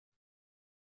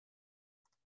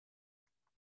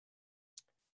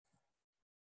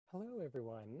Hello,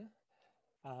 everyone.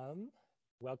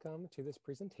 Welcome to this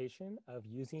presentation of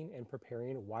using and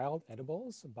preparing wild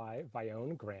edibles by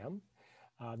Vione Graham.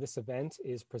 This event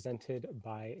is presented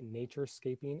by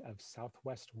NatureScaping of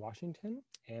Southwest Washington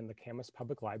and the Camas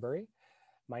Public Library.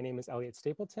 My name is Elliot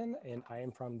Stapleton, and I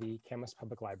am from the Camas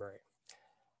Public Library.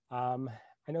 I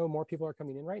know more people are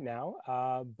coming in right now,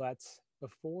 but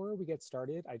before we get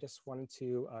started, I just wanted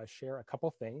to share a couple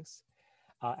things.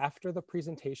 After the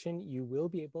presentation, you will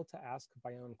be able to ask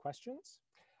Vione questions,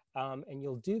 and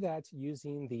you'll do that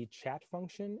using the chat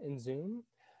function in Zoom.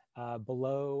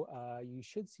 Below, you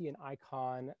should see an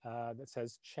icon that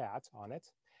says chat on it.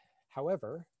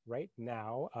 However, right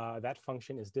now, that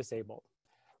function is disabled.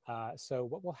 So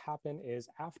what will happen is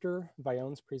after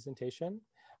Vione's presentation,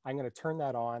 I'm going to turn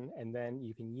that on, and then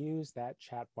you can use that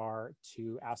chat bar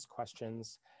to ask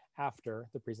questions after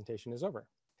the presentation is over.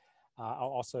 I'll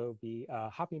also be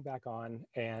hopping back on,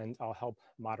 and I'll help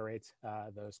moderate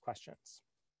those questions.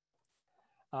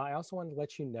 I also wanted to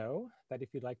let you know that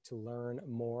if you'd like to learn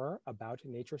more about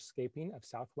NatureScaping of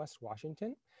Southwest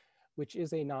Washington, which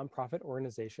is a nonprofit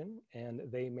organization, and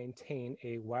they maintain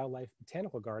a wildlife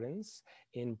botanical gardens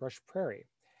in Brush Prairie.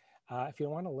 If you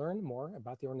want to learn more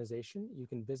about the organization, you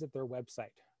can visit their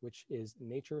website, which is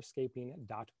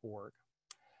naturescaping.org.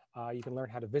 You can learn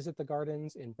how to visit the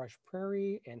gardens in Brush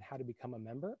Prairie and how to become a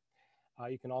member.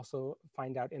 You can also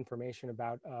find out information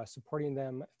about supporting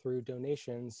them through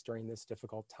donations during this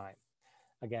difficult time.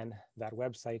 Again, that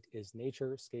website is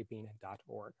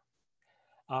naturescaping.org.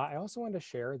 I also want to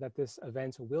share that this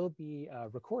event will be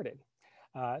recorded.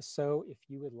 So if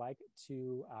you would like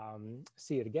to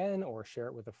see it again or share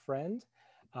it with a friend,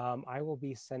 I will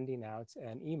be sending out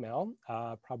an email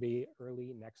probably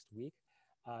early next week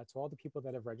to all the people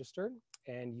that have registered,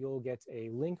 and you'll get a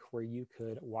link where you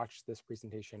could watch this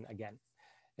presentation again.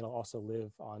 It'll also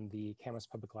live on the Camas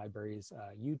Public Library's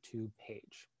YouTube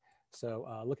page. So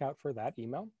look out for that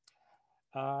email.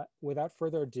 Without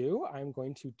further ado, I'm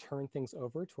going to turn things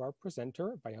over to our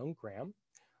presenter, Vione Graham,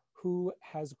 who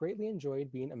has greatly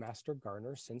enjoyed being a master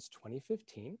gardener since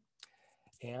 2015.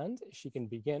 And she can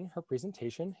begin her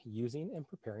presentation using and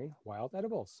preparing wild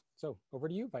edibles. So over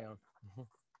to you, Vione.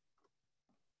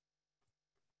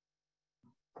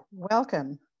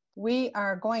 Welcome. We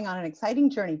are going on an exciting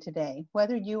journey today.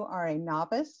 Whether you are a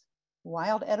novice,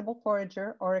 wild edible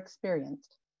forager, or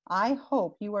experienced, I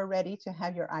hope you are ready to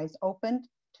have your eyes opened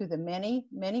to the many,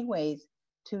 many ways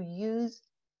to use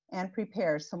and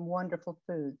prepare some wonderful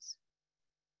foods.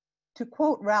 To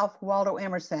quote Ralph Waldo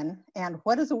Emerson, and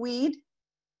what is a weed?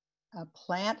 A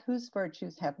plant whose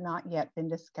virtues have not yet been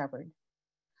discovered.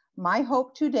 My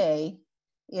hope today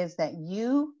is that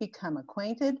you become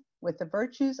acquainted with the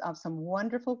virtues of some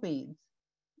wonderful weeds.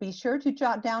 Be sure to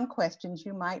jot down questions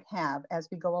you might have as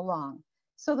we go along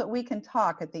so that we can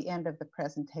talk at the end of the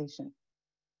presentation.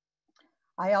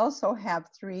 I also have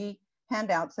 3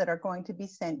 handouts that are going to be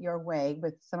sent your way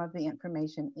with some of the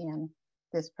information in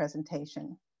this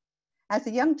presentation. As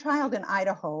a young child in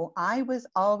Idaho, I was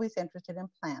always interested in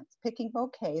plants, picking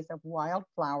bouquets of wild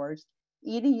flowers,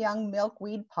 eating young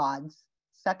milkweed pods,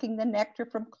 sucking the nectar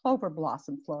from clover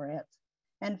blossom florets,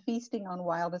 and feasting on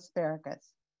wild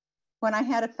asparagus. When I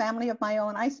had a family of my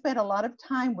own, I spent a lot of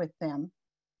time with them,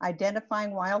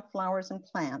 identifying wildflowers and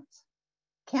plants.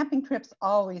 Camping trips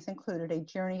always included a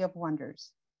journey of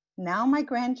wonders. Now my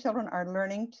grandchildren are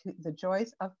learning the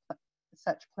joys of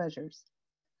such pleasures.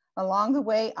 Along the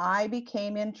way, I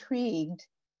became intrigued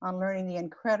on learning the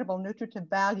incredible nutritive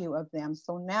value of them.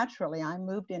 So naturally, I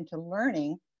moved into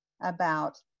learning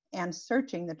about and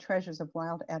searching the treasures of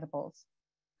wild edibles.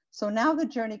 So now the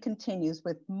journey continues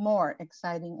with more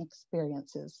exciting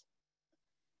experiences.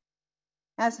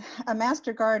 As a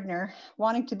master gardener,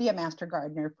 wanting to be a master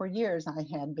gardener for years I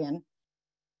had been,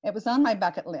 it was on my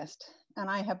bucket list, and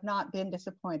I have not been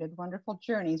disappointed. Wonderful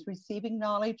journeys, receiving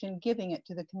knowledge and giving it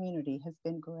to the community has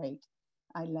been great.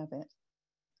 I love it.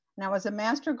 Now, as a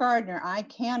master gardener, I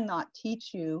cannot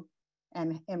teach you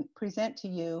and present to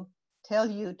you,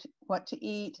 tell you what to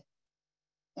eat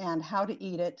and how to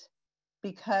eat it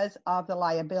because of the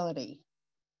liability.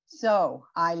 So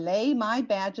I lay my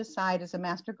badge aside as a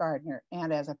master gardener,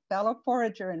 and as a fellow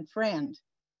forager and friend,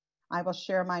 I will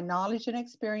share my knowledge and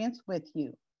experience with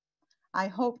you. I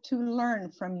hope to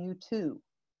learn from you too.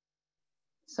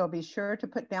 So be sure to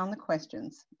put down the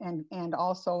questions and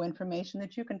also information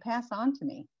that you can pass on to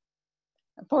me.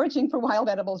 Foraging for wild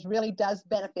edibles really does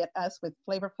benefit us with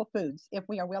flavorful foods if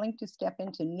we are willing to step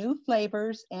into new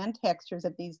flavors and textures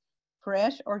of these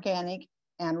fresh, organic,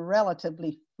 and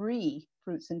relatively free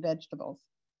fruits and vegetables.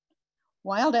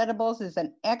 Wild edibles is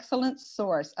an excellent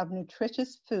source of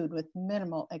nutritious food with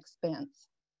minimal expense.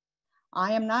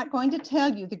 I am not going to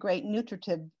tell you the great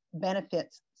nutritive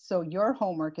benefits, so your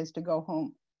homework is to go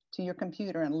home to your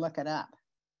computer and look it up.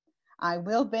 I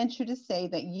will venture to say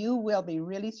that you will be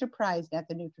really surprised at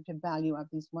the nutritive value of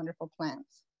these wonderful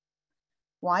plants.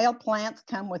 Wild plants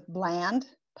come with bland,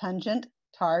 pungent,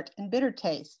 tart, and bitter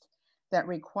tastes that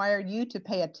require you to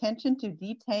pay attention to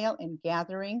detail in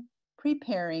gathering,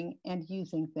 preparing, and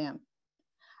using them.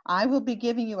 I will be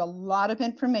giving you a lot of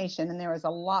information, and there is a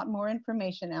lot more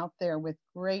information out there with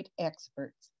great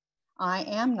experts. I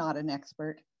am not an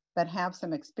expert, but have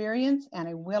some experience and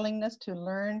a willingness to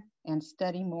learn and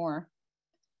study more.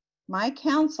 My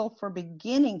counsel for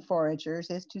beginning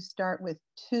foragers is to start with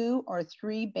 2 or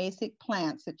 3 basic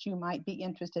plants that you might be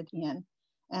interested in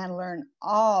and learn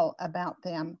all about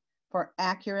them for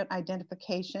accurate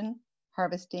identification,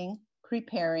 harvesting,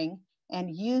 preparing,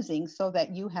 and using so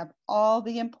that you have all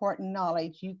the important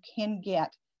knowledge you can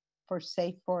get for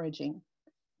safe foraging.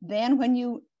 Then when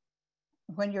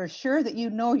you're sure that you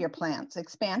know your plants,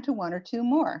 expand to 1 or 2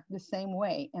 more the same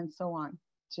way, and so on.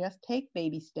 Just take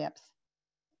baby steps.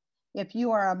 If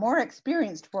you are a more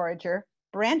experienced forager,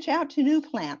 branch out to new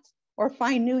plants or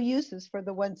find new uses for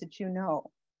the ones that you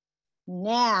know.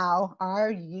 Now,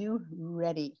 are you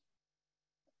ready?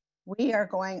 We are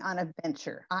going on a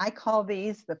venture. I call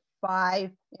these the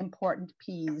 5 important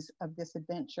P's of this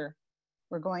adventure.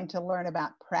 We're going to learn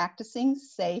about practicing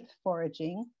safe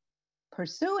foraging,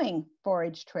 pursuing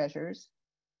forage treasures,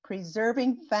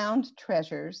 preserving found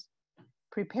treasures,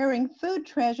 preparing food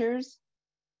treasures,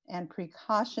 and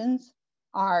precautions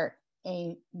are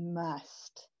a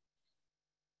must.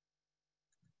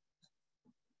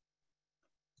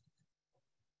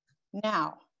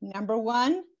 Now, number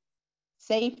 1,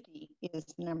 safety is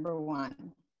number 1.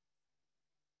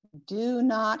 Do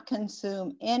not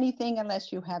consume anything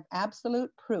unless you have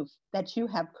absolute proof that you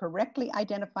have correctly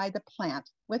identified the plant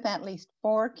with at least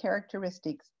 4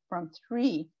 characteristics from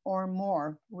 3 or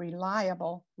more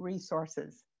reliable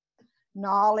resources.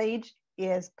 Knowledge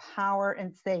is power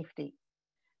and safety.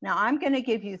 Now, I'm going to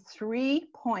give you 3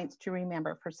 points to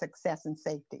remember for success and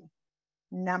safety.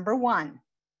 Number 1,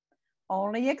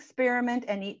 only experiment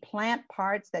and eat plant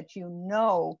parts that you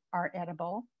know are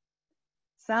edible.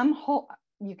 Some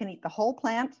you can eat the whole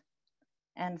plant,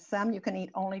 and some you can eat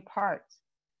only parts.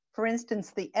 For instance,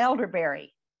 the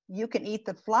elderberry, you can eat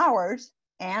the flowers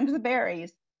and the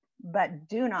berries, but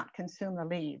do not consume the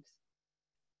leaves.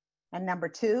 And number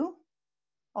 2,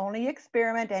 only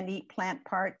experiment and eat plant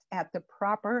parts at the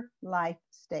proper life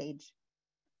stage.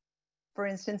 For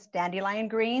instance, dandelion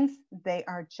greens, they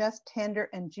are just tender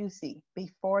and juicy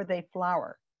before they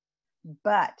flower.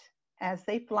 But as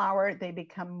they flower, they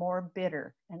become more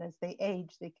bitter. And as they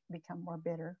age, they become more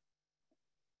bitter.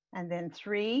 And then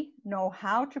 3, know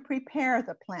how to prepare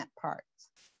the plant parts.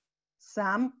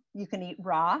 Some you can eat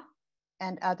raw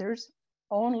and others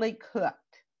only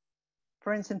cooked.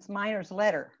 For instance, miner's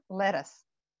lettuce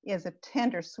is a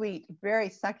tender, sweet, very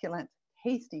succulent,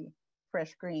 tasty,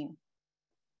 fresh green.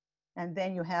 And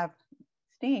then you have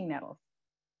stinging nettles.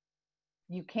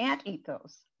 You can't eat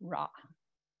those raw.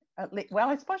 Well,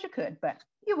 I suppose you could, but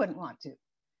you wouldn't want to.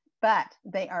 But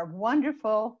they are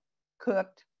wonderful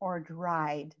cooked or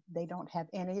dried. They don't have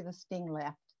any of the sting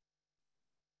left.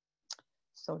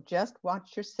 So just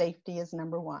watch your safety as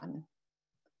number 1.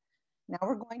 Now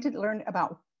we're going to learn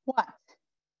about what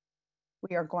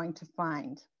we are going to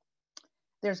find.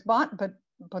 There's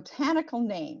botanical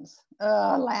names.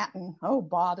 Latin, oh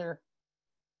bother.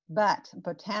 But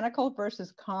botanical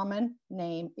versus common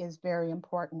name is very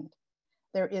important.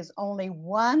 There is only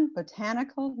 1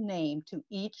 botanical name to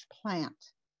each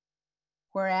plant,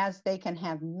 whereas they can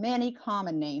have many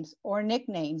common names or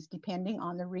nicknames depending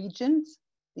on the regions,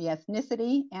 the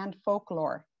ethnicity, and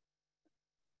folklore.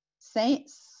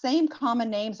 Same common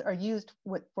names are used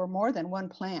for more than 1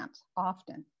 plant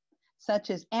often,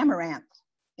 such as amaranth,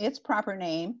 its proper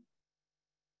name,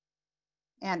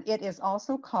 and it is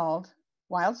also called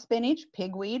wild spinach,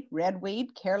 pigweed,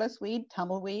 redweed, careless weed,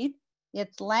 tumbleweed.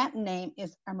 Its Latin name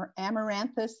is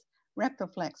Amaranthus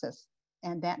rectoflexus,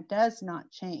 and that does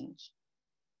not change.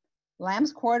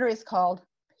 Lamb's quarter is called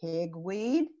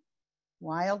pigweed,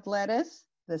 wild lettuce,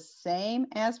 the same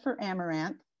as for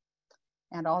amaranth,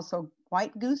 and also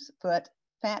white goosefoot,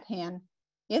 fat hen.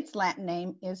 Its Latin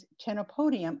name is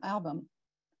Chenopodium album.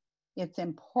 It's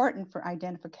important for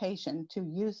identification to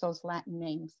use those Latin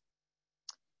names.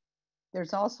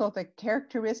 There's also the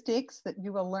characteristics that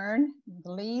you will learn: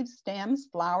 the leaves, stems,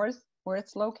 flowers, where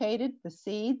it's located, the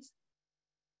seeds.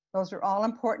 Those are all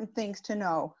important things to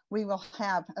know. We will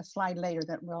have a slide later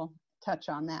that will touch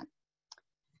on that.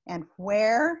 And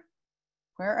where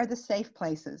are the safe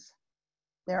places?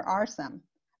 There are some.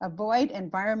 Avoid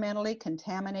environmentally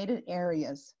contaminated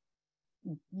areas.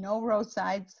 No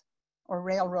roadsides or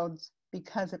railroads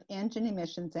because of engine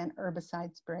emissions and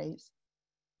herbicide sprays.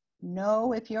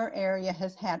 Know if your area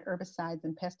has had herbicides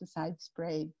and pesticides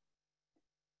sprayed.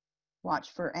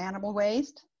 Watch for animal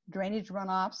waste, drainage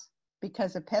runoffs,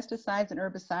 because of pesticides and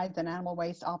herbicides and animal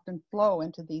waste often flow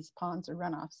into these ponds or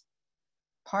runoffs.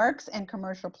 Parks and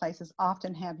commercial places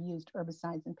often have used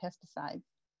herbicides and pesticides.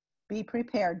 Be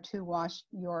prepared to wash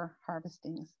your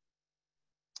harvestings.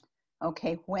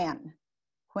 Okay, when?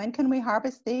 When can we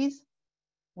harvest these?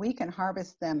 We can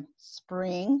harvest them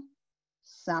spring,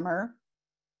 summer,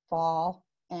 fall,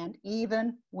 and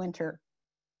even winter.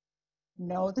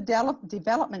 Know the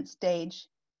development stage.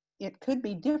 It could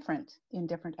be different in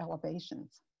different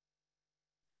elevations.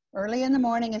 Early in the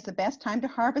morning is the best time to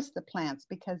harvest the plants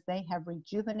because they have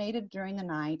rejuvenated during the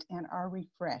night and are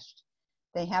refreshed.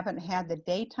 They haven't had the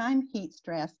daytime heat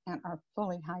stress and are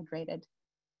fully hydrated.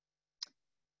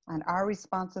 And our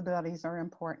responsibilities are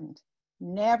important.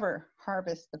 Never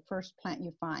harvest the first plant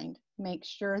you find. Make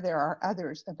sure there are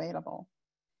others available.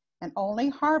 And only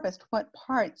harvest what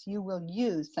parts you will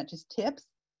use, such as tips,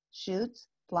 shoots,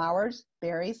 flowers,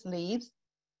 berries, leaves.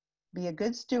 Be a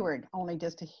good steward, only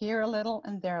just to here a little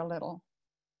and there a little.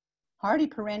 Hardy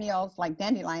perennials like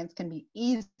dandelions can be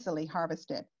easily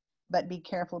harvested, but be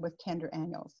careful with tender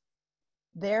annuals.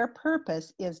 Their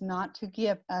purpose is not to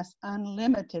give us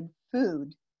unlimited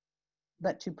food,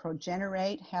 but to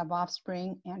progenerate, have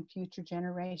offspring, and future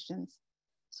generations.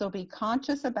 So be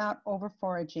conscious about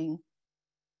over-foraging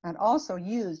and also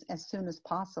use as soon as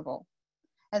possible.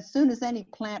 As soon as any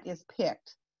plant is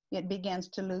picked, it begins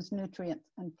to lose nutrients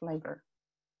and flavor.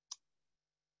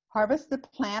 Harvest the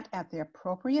plant at the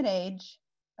appropriate age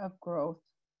of growth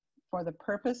for the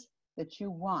purpose that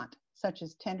you want, such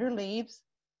as tender leaves,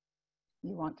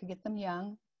 you want to get them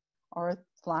young, or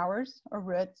flowers or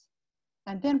roots,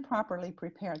 and then properly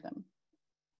prepare them.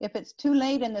 If it's too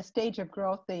late in the stage of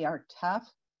growth, they are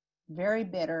tough, very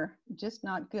bitter, just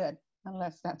not good,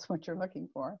 unless that's what you're looking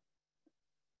for.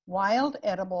 Wild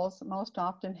edibles most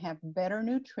often have better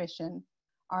nutrition,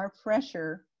 are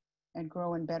fresher, and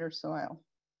grow in better soil.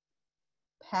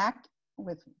 Packed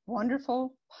with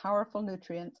wonderful, powerful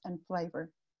nutrients and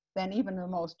flavor than even the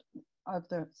most of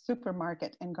the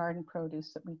supermarket and garden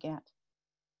produce that we get.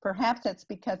 Perhaps that's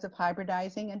because of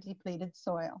hybridizing and depleted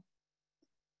soil.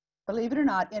 Believe it or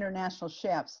not, international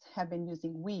chefs have been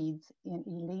using weeds in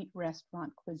elite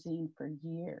restaurant cuisine for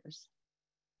years.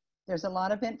 There's a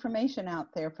lot of information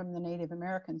out there from the Native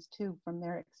Americans too, from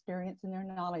their experience and their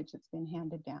knowledge that's been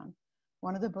handed down.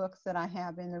 One of the books that I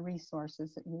have in the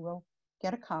resources that you will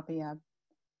get a copy of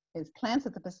is Plants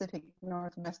of the Pacific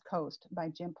Northwest Coast by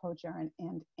Jim Pojar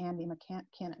and Andy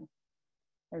McKinnon.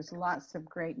 There's lots of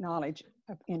great knowledge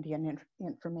of Indian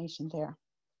information there.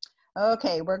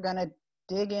 Okay, we're going to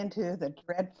dig into the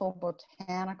dreadful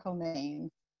botanical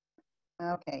names.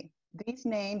 Okay,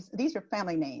 these are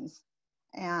family names.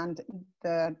 And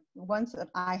the ones that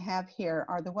I have here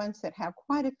are the ones that have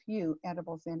quite a few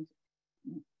edibles in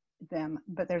them,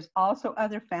 but there's also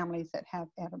other families that have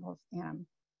edibles in them.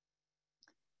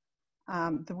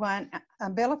 The one,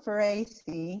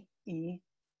 Umbelliferaceae,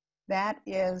 that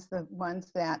is the ones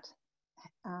that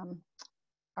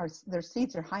their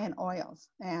seeds are high in oils,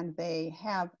 and they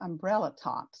have umbrella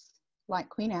tops, like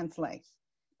Queen Anne's lace.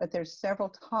 But there's several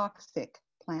toxic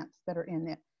plants that are in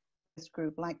this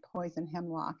group, like poison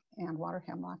hemlock and water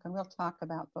hemlock, and we'll talk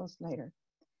about those later.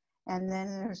 And then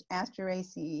there's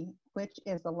Asteraceae, which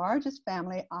is the largest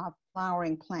family of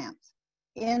flowering plants,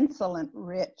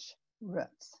 insulin-rich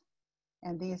roots.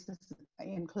 And these is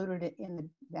included in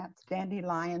that's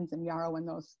dandelions and yarrow and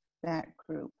that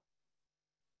group.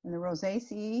 And the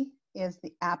Rosaceae is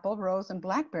the apple, rose, and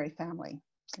blackberry family.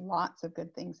 Lots of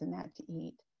good things in that to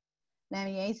eat.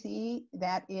 Lamiaceae,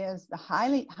 that is the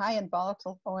high in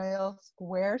volatile oil,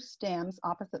 square stems,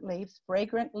 opposite leaves,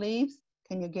 fragrant leaves.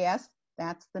 Can you guess?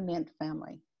 That's the mint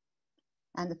family.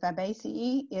 And the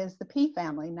Fabaceae is the pea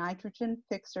family, nitrogen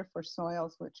fixer for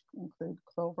soils, which include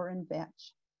clover and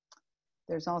vetch.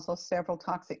 There's also several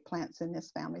toxic plants in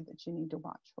this family that you need to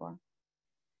watch for.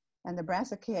 And the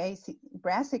Brassicaceae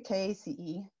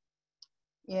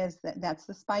is that's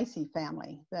the spicy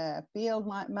family, the field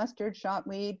mustard,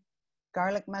 shotweed,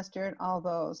 garlic mustard, all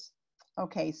those.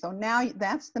 Okay, so now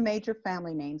that's the major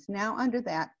family names. Now under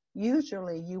that,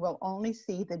 usually you will only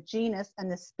see the genus and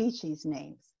the species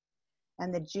names.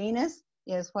 And the genus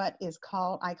is what is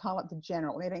called, I call it the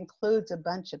general. It includes a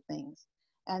bunch of things.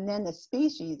 And then the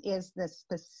species is the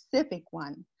specific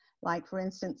one. Like, for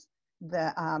instance,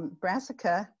 the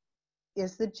Brassica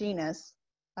is the genus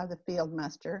of the field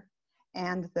muster,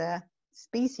 and the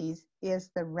species is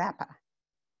the rapa.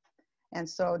 And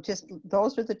so just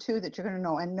those are the two that you're going to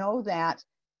know. And know that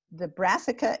the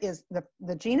Brassica is,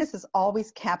 the genus is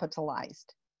always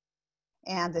capitalized,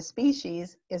 and the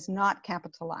species is not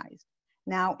capitalized.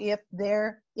 Now, if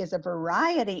there is a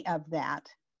variety of that,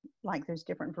 like there's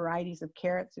different varieties of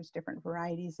carrots, there's different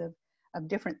varieties of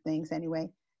different things anyway,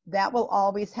 that will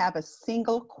always have a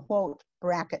single quote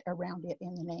bracket around it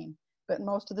in the name. But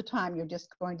most of the time, you're just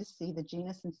going to see the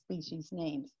genus and species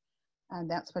names. And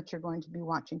that's what you're going to be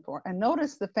watching for. And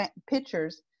notice the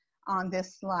pictures on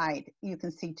this slide. You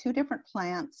can see two different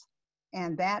plants,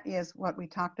 and that is what we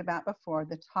talked about before.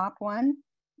 The top one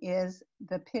is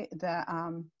the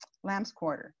lamb's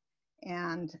quarter,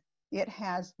 and it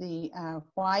has the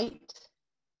white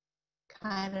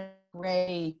kind of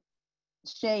gray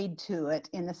shade to it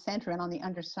in the center and on the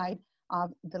underside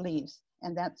of the leaves.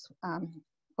 And that's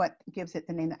what gives it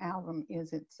the name. The album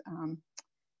is its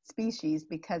species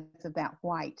because of that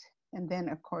white. And then,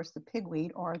 of course, the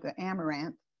pigweed or the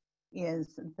amaranth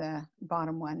is the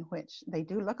bottom one, which they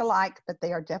do look alike, but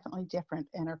they are definitely different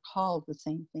and are called the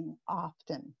same thing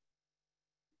often.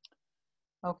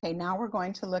 Okay, now we're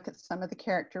going to look at some of the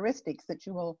characteristics that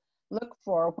you will look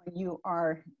for when you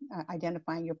are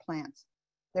identifying your plants.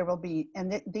 There will be,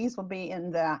 and these will be in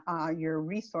the your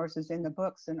resources in the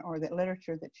books and or the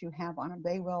literature that you have on them.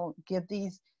 They will give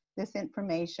this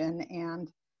information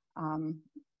and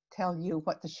tell you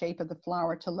what the shape of the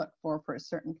flower to look for a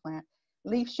certain plant.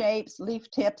 Leaf shapes,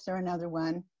 leaf tips are another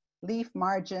one. Leaf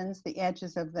margins, the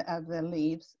edges of the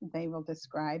leaves, they will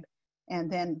describe.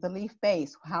 And then the leaf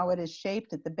base, how it is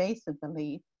shaped at the base of the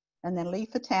leaf. And then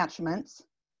leaf attachments,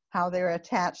 how they're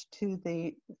attached to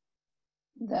the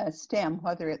stem,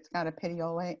 whether it's got a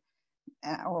petiole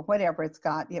or whatever it's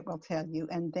got, it will tell you.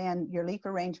 And then your leaf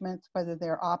arrangements, whether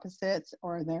they're opposites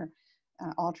or they're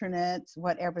alternates,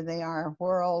 whatever they are,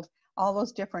 whorled, all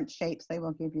those different shapes, they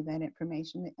will give you that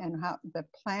information. And how the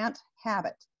plant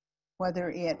habit, whether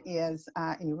it is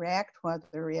erect,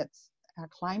 whether it's a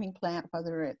climbing plant,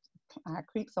 whether it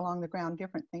creeps along the ground,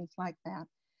 different things like that.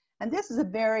 And this is a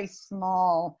very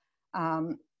small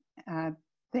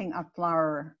thing of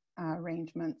flower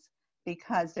arrangements,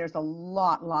 because there's a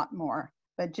lot more.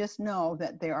 But just know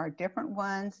that there are different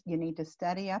ones. You need to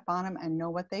study up on them and know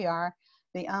what they are.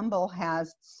 The umbel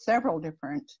has several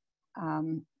different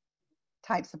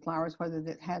types of flowers, whether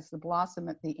it has the blossom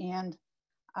at the end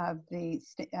of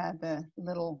the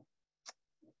little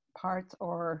parts,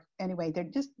 or anyway,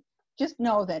 they're just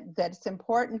know that it's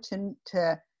important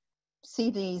to see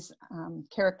these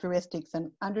characteristics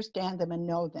and understand them and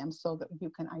know them so that you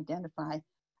can identify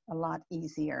a lot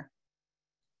easier.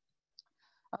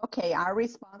 Okay, our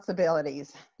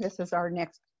responsibilities. This is our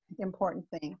next important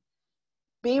thing.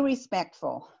 Be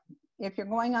respectful. If you're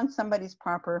going on somebody's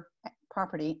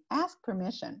property, ask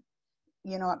permission.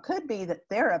 You know, it could be that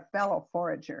they're a fellow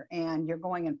forager and you're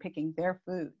going and picking their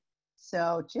food.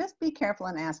 So just be careful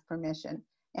and ask permission.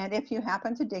 And if you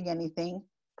happen to dig anything,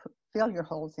 fill your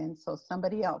holes in so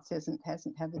somebody else hasn't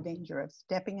had the danger of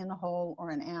stepping in the hole or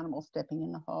an animal stepping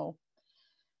in the hole.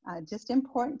 Just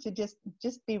important to just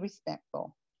be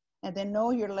respectful. And then know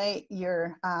your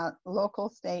local,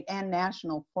 state, and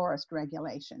national forest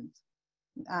regulations.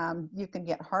 You can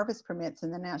get harvest permits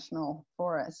in the national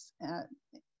forests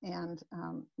and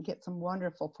get some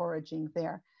wonderful foraging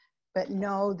there. But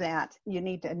know that you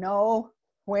need to know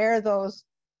where those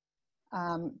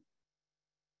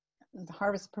the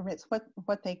harvest permits,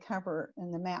 what they cover,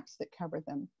 and the maps that cover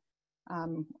them.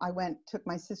 I took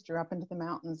my sister up into the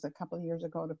mountains a couple of years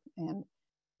ago, and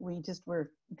we just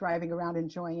were driving around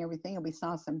enjoying everything, and we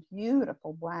saw some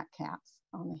beautiful blackcaps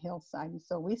on the hillside. And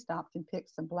so we stopped and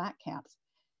picked some blackcaps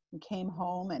and came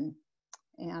home, and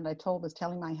I was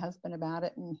telling my husband about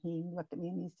it, and he looked at me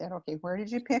and he said, okay, where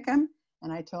did you pick them?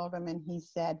 And I told him, and he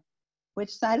said,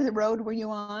 which side of the road were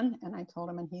you on? And I told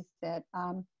him, and he said,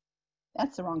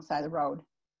 that's the wrong side of the road.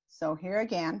 So here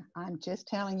again, I'm just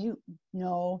telling you,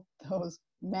 know those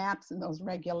maps and those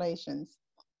regulations.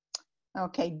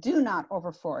 Okay, do not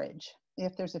overforage.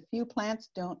 If there's a few plants,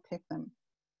 don't pick them.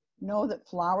 Know that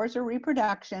flowers are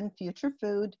reproduction, future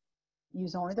food.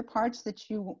 Use only the parts that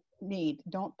you need.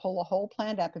 Don't pull a whole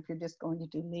plant up if you're just going to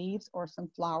do leaves or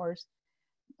some flowers.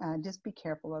 Just be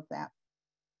careful of that.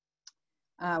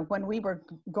 When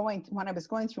I was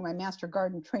going through my master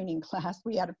garden training class,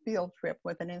 we had a field trip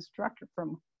with an instructor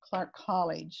from Clark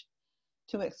College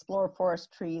to explore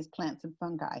forest trees, plants, and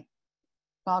fungi.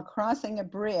 While crossing a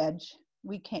bridge,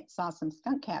 saw some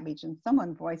skunk cabbage, and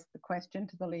someone voiced the question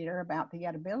to the leader about the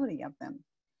edibility of them.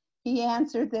 He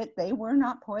answered that they were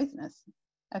not poisonous.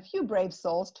 A few brave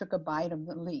souls took a bite of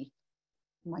the leaf,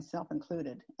 myself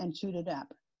included, and chewed it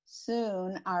up.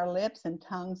 Soon our lips and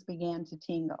tongues began to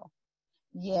tingle.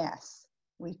 Yes,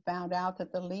 we found out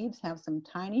that the leaves have some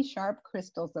tiny sharp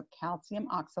crystals of calcium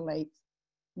oxalates,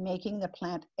 making the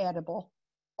plant edible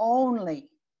only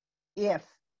if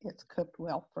it's cooked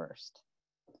well first.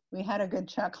 We had a good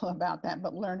chuckle about that,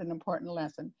 but learned an important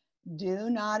lesson. Do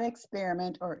not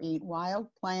experiment or eat wild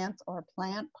plants or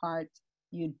plant parts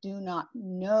you do not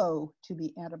know to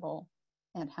be edible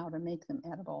and how to make them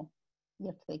edible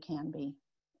if they can be.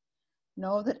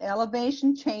 Know that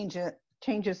elevation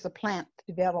changes the plant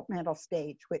developmental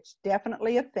stage, which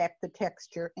definitely affect the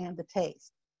texture and the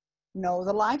taste. Know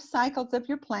the life cycles of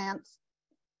your plants.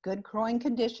 Good growing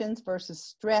conditions versus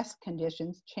stress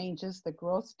conditions changes the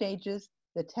growth stages,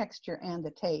 the texture, and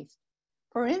the taste.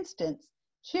 For instance,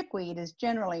 chickweed is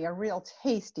generally a real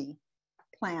tasty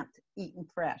plant eaten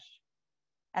fresh.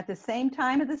 At the same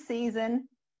time of the season,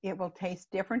 it will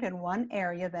taste different in one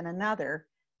area than another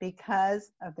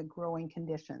because of the growing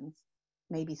conditions.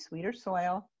 Maybe sweeter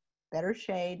soil, better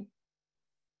shade,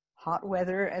 hot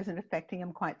weather isn't affecting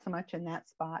them quite so much in that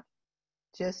spot.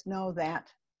 Just know that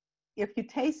if you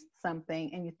taste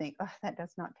something and you think, oh, that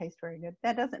does not taste very good,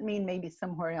 that doesn't mean maybe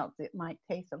somewhere else it might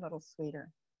taste a little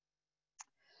sweeter.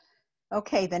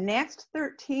 Okay, the next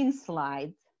 13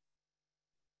 slides,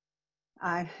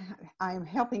 I'm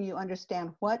helping you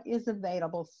understand what is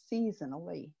available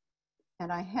seasonally.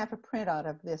 And I have a printout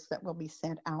of this that will be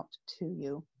sent out to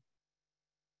you.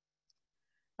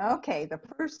 Okay, the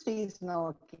first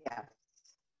seasonal gift.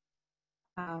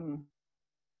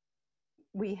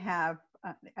 We have,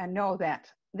 I know that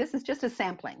this is just a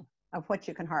sampling of what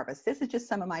you can harvest. This is just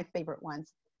some of my favorite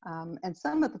ones. And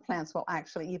some of the plants will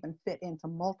actually even fit into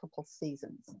multiple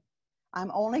seasons.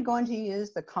 I'm only going to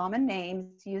use the common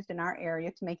names used in our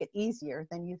area to make it easier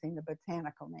than using the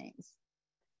botanical names.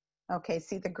 Okay,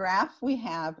 see the graph we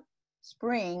have,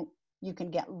 spring, you can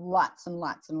get lots and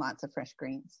lots and lots of fresh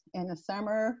greens. In the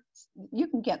summer, you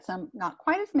can get some, not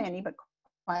quite as many, but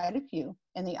quite a few.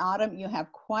 In the autumn, you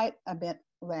have quite a bit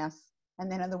less. And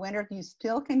then in the winter, you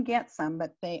still can get some,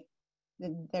 but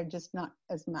they're just not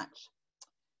as much.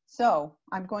 So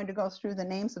I'm going to go through the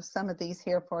names of some of these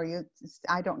here for you.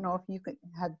 I don't know if you could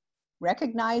have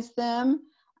recognized them.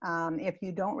 If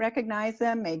you don't recognize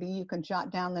them, maybe you can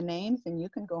jot down the names and you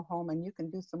can go home and you can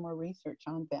do some more research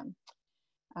on them.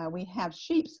 We have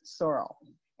sheep's sorrel,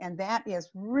 and that is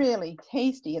really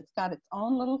tasty. It's got its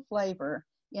own little flavor.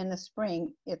 In the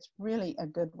spring, it's really a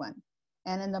good one.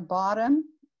 And in the bottom,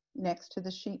 next to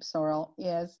the sheep sorrel,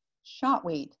 is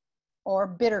shotweed or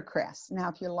bittercress. Now,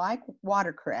 if you like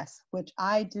watercress, which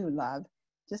I do love,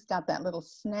 just got that little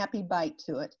snappy bite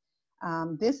to it.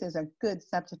 This is a good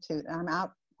substitute.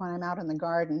 When I'm out in the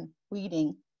garden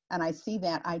weeding and I see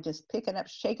that, I just pick it up,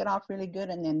 shake it off really good,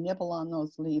 and then nibble on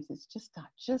those leaves. It's just got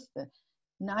just the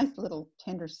nice little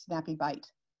tender, snappy bite.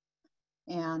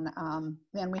 And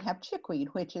then we have chickweed,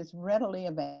 which is readily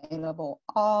available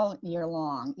all year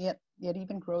long. It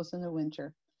even grows in the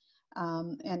winter.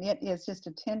 And it is just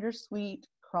a tender, sweet,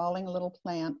 crawling little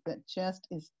plant that just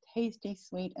is tasty,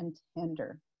 sweet, and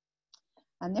tender.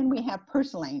 And then we have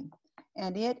purslane,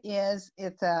 and it's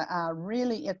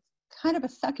kind of a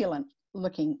succulent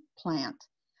looking plant.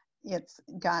 It's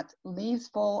got leaves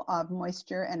full of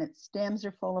moisture and its stems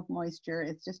are full of moisture.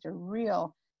 It's just a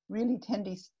really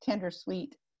tender,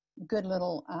 sweet, good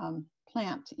little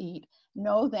plant to eat.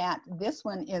 Know that this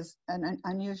one is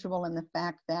unusual in the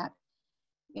fact that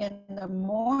in the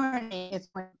morning, it's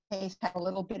going to have a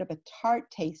little bit of a tart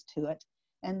taste to it.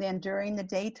 And then during the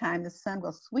daytime, the sun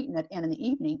will sweeten it. And in the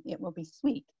evening, it will be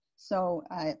sweet. So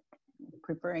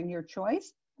preferring your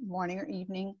choice, morning or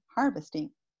evening harvesting.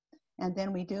 And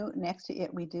then next to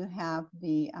it, we do have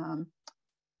the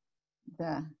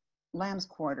lamb's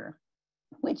quarter,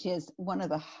 which is one of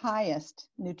the highest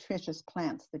nutritious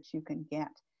plants that you can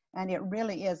get. And it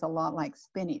really is a lot like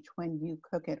spinach when you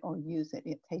cook it or use it.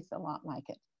 It tastes a lot like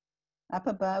it. Up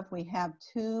above, we have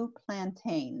two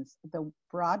plantains, the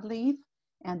broadleaf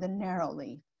and the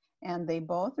narrowleaf. And they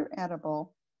both are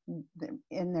edible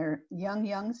in their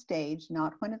young stage,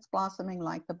 not when it's blossoming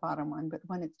like the bottom one, but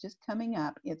when it's just coming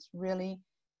up. It's really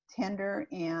tender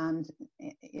and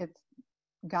it's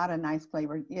got a nice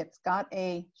flavor. It's got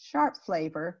a sharp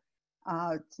flavor.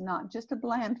 It's not just a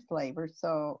bland flavor,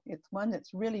 so it's one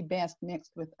that's really best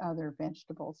mixed with other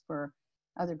vegetables for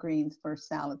other greens for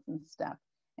salads and stuff.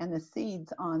 And the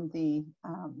seeds on the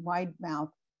wide mouth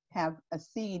have a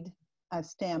seed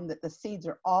stem that the seeds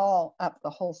are all up the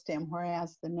whole stem,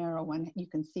 whereas the narrow one you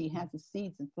can see has the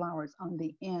seeds and flowers on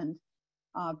the end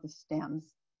of the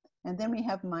stems. And then we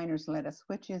have miner's lettuce,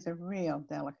 which is a real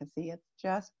delicacy. It's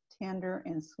just tender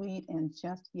and sweet and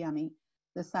just yummy.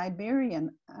 The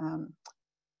Siberian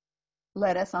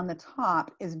lettuce on the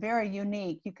top is very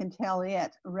unique. You can tell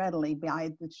it readily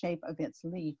by the shape of its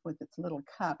leaf with its little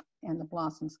cup and the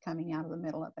blossoms coming out of the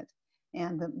middle of it.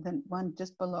 And the one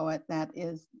just below it, that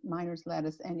is miner's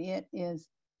lettuce, and it is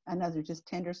another just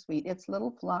tender sweet. Its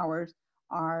little flowers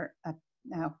are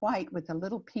white with a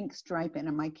little pink stripe in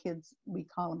them. My kids, we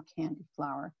call them candy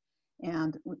flower,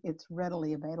 and it's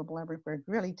readily available everywhere.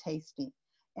 Really tasty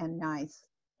and nice.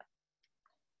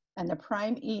 And the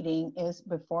prime eating is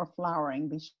before flowering.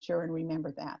 Be sure and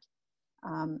remember that.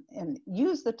 And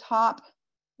use the top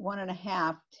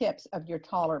 1.5 tips of your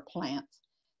taller plants.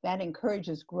 That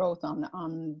encourages growth on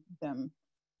them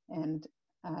and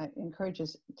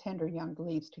encourages tender young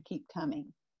leaves to keep coming.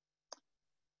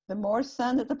 The more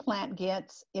sun that the plant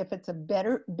gets, if it's a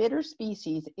bitter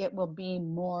species, it will be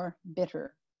more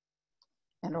bitter.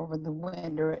 And over the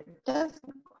winter, it doesn't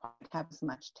quite have as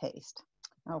much taste.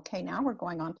 Okay, now we're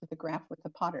going on to the graph with the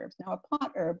pot herbs. Now, a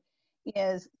pot herb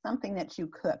is something that you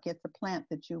cook. It's a plant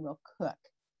that you will cook,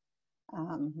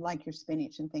 like your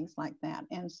spinach and things like that.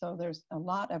 And so there's a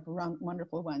lot of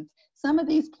wonderful ones. Some of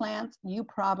these plants you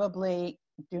probably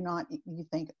do not, you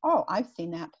think, oh, I've seen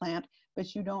that plant,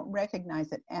 but you don't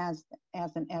recognize it as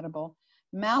an edible.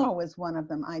 Mallow is one of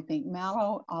them, I think.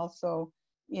 Mallow also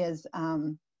is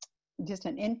just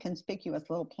an inconspicuous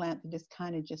little plant that just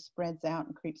kind of just spreads out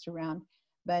and creeps around.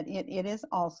 But it is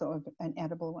also an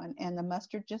edible one. And the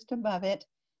mustard just above it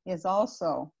is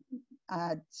also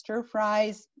stir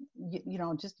fries, you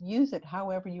know, just use it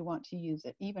however you want to use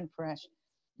it, even fresh.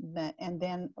 And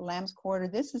then lamb's quarter,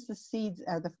 this is the seeds,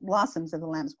 the blossoms of the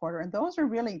lamb's quarter. And those are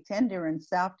really tender and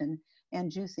soft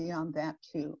and juicy on that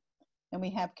too. And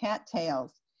we have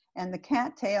cattails. And the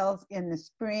cattails in the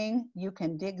spring, you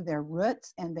can dig their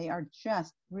roots and they are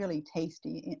just really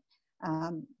tasty.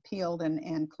 Peeled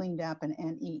and cleaned up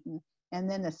and eaten. And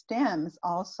then the stems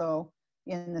also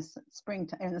in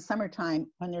the summertime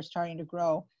when they're starting to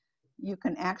grow, you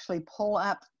can actually pull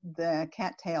up the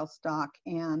cattail stalk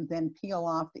and then peel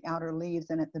off the outer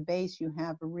leaves. And at the base, you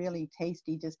have a really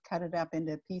tasty, just cut it up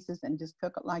into pieces and just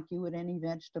cook it like you would any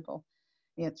vegetable.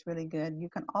 It's really good. You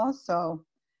can also,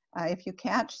 if you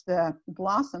catch the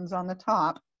blossoms on the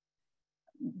top,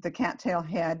 the cattail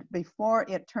head, before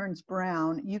it turns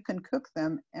brown, you can cook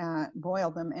them, boil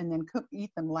them, and then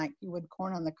eat them like you would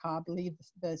corn on the cob, leave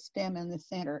the stem in the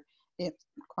center. It's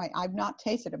quite, I've not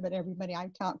tasted it, but everybody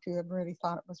I've talked to have really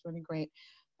thought it was really great.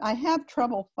 I have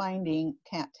trouble finding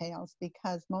cattails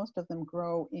because most of them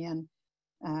grow in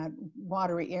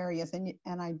watery areas,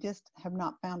 and I just have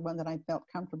not found one that I felt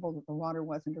comfortable that the water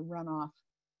wasn't a runoff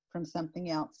from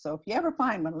something else. So if you ever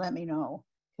find one, let me know,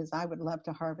 because I would love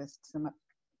to harvest some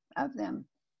of them.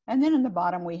 And then in the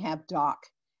bottom we have dock,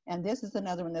 and this is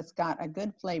another one that's got a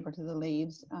good flavor to the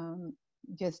leaves.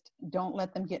 Just don't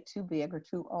let them get too big or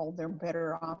too old. They're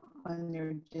better off when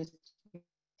they're just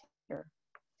here.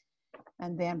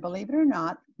 And then, believe it or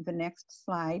not, the next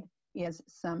slide is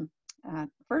some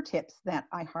fir tips that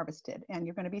I harvested, and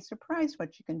you're going to be surprised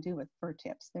what you can do with fir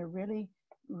tips. They're really,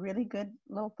 really good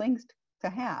little things to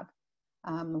have.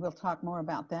 We'll talk more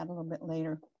about that a little bit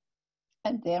later.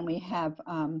 And then we have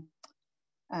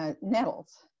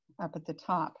nettles up at the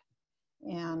top.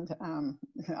 And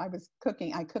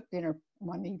I cooked dinner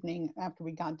one evening after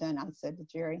we got done. I said to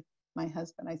Jerry, my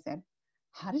husband, I said,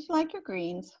 how did you like your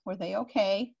greens? Were they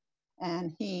okay?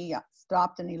 And he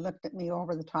stopped and he looked at me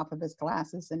over the top of his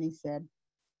glasses and he said,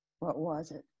 what was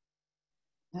it?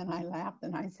 And I laughed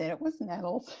and I said, it was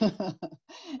nettles.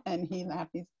 And he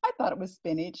laughed. He said, I thought it was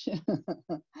spinach.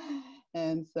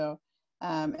 And so,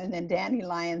 and then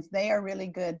dandelions, they are really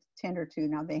good tender too.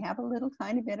 Now they have a little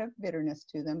tiny bit of bitterness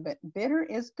to them, but bitter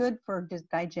is good for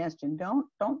digestion.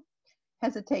 Don't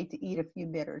hesitate to eat a few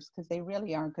bitters because they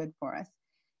really are good for us.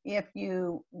 If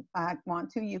you want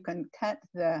to, you can cut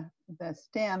the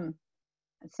stem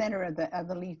center of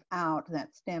the leaf out,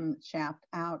 that stem shaft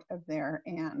out of there,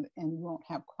 and you won't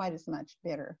have quite as much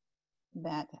bitter.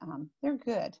 But they're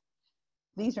good.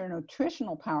 These are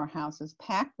nutritional powerhouses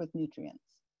packed with nutrients.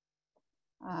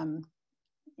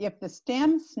 If the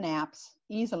stem snaps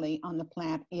easily on the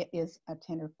plant, it is a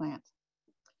tender plant.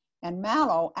 And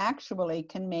mallow actually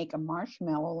can make a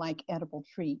marshmallow-like edible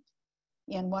treat.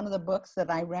 In one of the books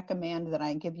that I recommend, that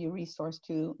I give you resource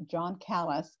to, John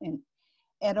Camas, in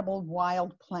Edible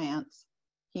Wild Plants,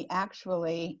 he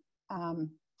actually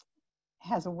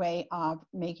has a way of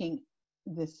making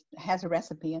this has a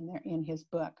recipe in there in his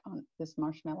book on this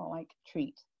marshmallow-like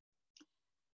treat.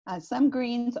 Some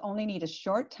greens only need a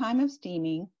short time of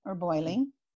steaming or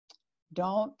boiling.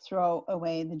 Don't throw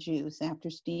away the juice after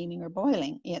steaming or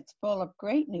boiling. It's full of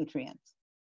great nutrients.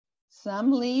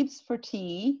 Some leaves for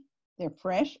tea, they're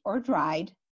fresh or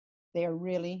dried. They're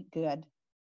really good.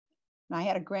 And I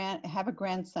have a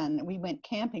grandson. We went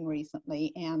camping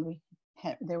recently, and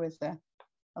there was a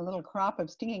little crop of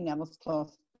stinging nettles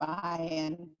close by,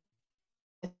 and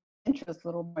this interesting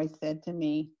little boy said to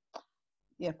me,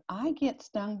 "If I get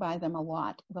stung by them a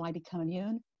lot, will I become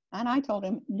immune?" And I told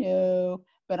him no,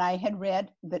 but I had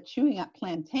read that chewing up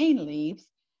plantain leaves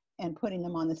and putting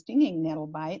them on the stinging nettle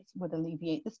bites would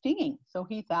alleviate the stinging. So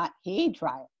he thought he'd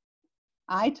try it.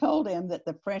 I told him that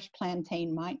the fresh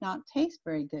plantain might not taste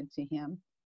very good to him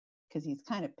because he's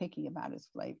kind of picky about his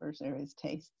flavors or his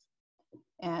tastes.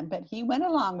 But he went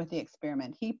along with the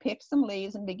experiment. He picked some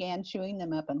leaves and began chewing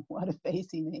them up, and what a face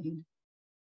he made.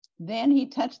 Then he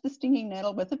touched the stinging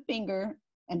nettle with a finger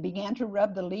and began to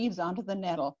rub the leaves onto the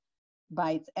nettle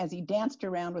bites as he danced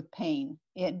around with pain.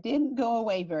 It didn't go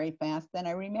away very fast. Then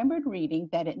I remembered reading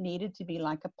that it needed to be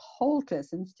like a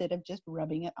poultice instead of just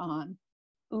rubbing it on.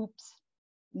 Oops.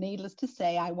 Needless to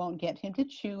say, I won't get him to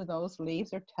chew those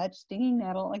leaves or touch stinging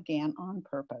nettle again on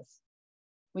purpose.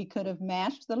 We could have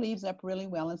mashed the leaves up really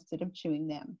well instead of chewing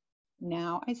them.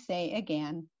 Now I say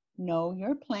again, know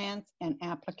your plants and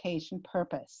application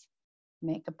purpose.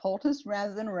 Make a poultice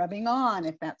rather than rubbing on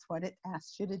if that's what it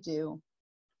asks you to do.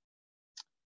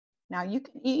 Now you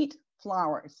can eat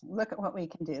flowers. Look at what we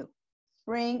can do.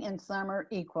 Spring and summer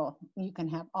equal. You can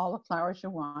have all the flowers you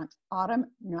want. Autumn,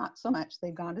 not so much.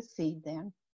 They've gone to seed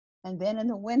then. And then in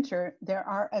the winter, there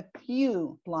are a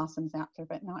few blossoms out there,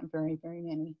 but not very, very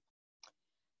many.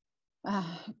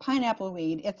 Pineapple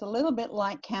weed, it's a little bit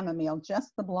like chamomile,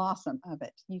 just the blossom of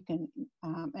it. You can,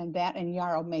 and that and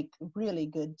yarrow make really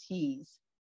good teas.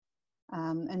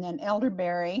 And then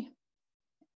elderberry,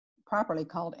 properly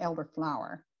called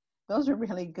elderflower. Those are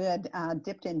really good,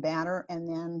 dipped in batter and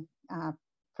then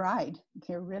fried.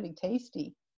 They're really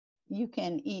tasty. You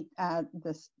can eat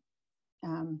this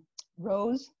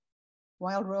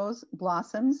wild rose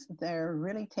blossoms. They're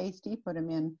really tasty. Put them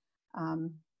in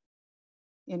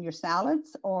your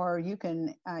salads, or you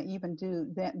can even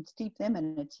do that and steep them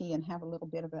in a tea and have a little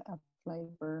bit of a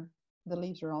flavor. The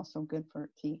leaves are also good for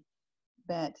tea,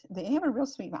 but they have a real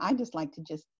sweet. I just like to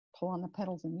just pull on the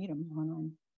petals and eat them when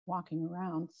I'm walking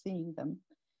around seeing them.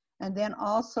 And then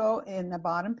also in the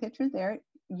bottom picture there,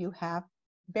 you have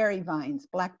berry vines,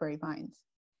 blackberry vines.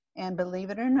 And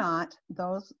believe it or not,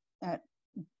 those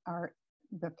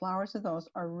the flowers of those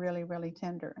are really, really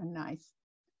tender and nice.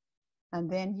 And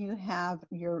then you have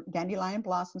your dandelion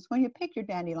blossoms. When you pick your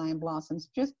dandelion blossoms,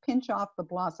 just pinch off the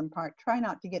blossom part. Try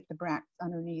not to get the bracts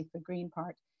underneath the green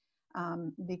part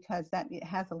because it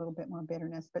has a little bit more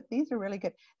bitterness. But these are really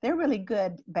good. They're really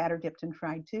good batter dipped and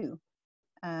fried too.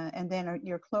 And then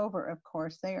your clover, of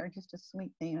course, they are just a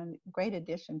sweet thing and a great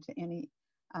addition to any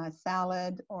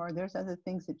salad, or there's other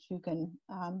things that you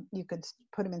could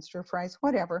put them in stir fries,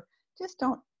 whatever. Just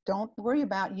don't worry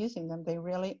about using them. They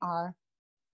really are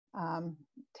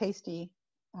tasty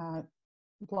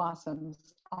blossoms,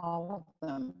 all of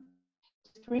them.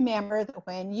 Just remember that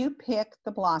when you pick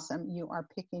the blossom, you are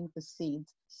picking the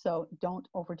seeds, so don't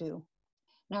overdo.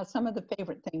 Now, some of the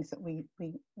favorite things that we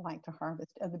like to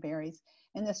harvest are the berries.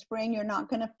 In the spring, you're not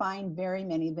going to find very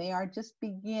many. They are just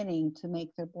beginning to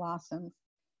make their blossoms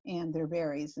and their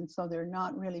berries, and so they're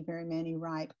not really very many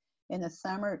ripe. In the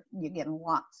summer, you get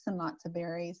lots and lots of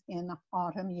berries. In the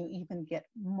autumn, you even get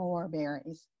more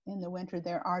berries. In the winter,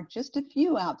 there are just a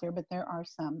few out there, but there are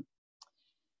some.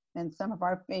 And some of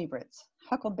our favorites,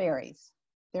 huckleberries.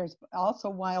 There's also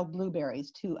wild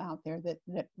blueberries too out there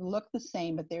that look the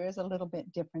same, but there is a little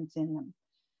bit difference in them.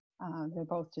 They're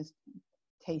both just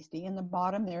tasty. In the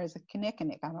bottom, there is a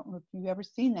kinnikinnick. I don't know if you've ever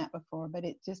seen that before, but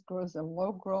it just grows a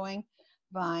low-growing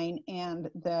vine, and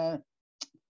the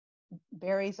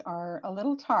berries are a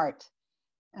little tart,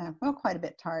 well, quite a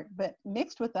bit tart, but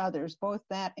mixed with others, both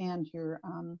that and your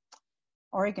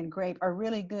Oregon grape are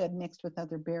really good mixed with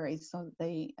other berries, so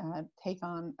they take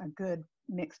on a good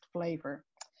mixed flavor.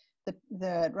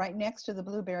 The right next to the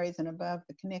blueberries and above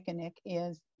the kinnikinnick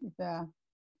is the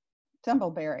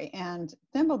thimbleberry, and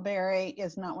thimbleberry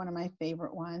is not one of my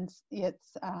favorite ones.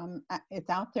 It's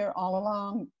out there all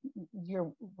along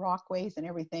your walkways and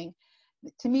everything.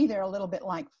 To me, they're a little bit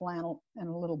like flannel and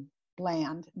a little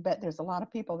bland, but there's a lot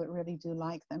of people that really do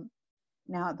like them.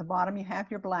 Now at the bottom, you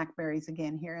have your blackberries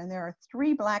again here, and there are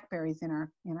 3 blackberries in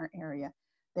our area.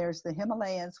 There's the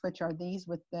Himalayas, which are these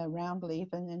with the round leaf,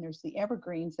 and then there's the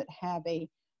evergreens that have a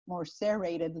more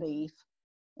serrated leaf.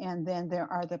 And then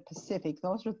there are the Pacific.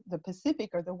 The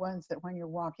Pacific are the ones that when you're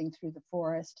walking through the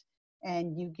forest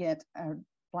and you get a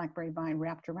blackberry vine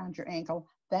wrapped around your ankle,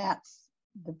 that's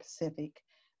the Pacific.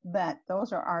 But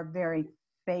those are our very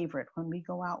favorite. When we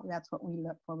go out, that's what we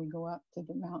look for. We go up to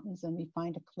the mountains and we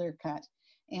find a clear cut,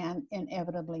 and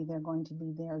inevitably they're going to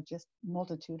be there, just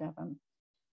multitude of them.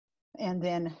 And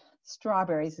then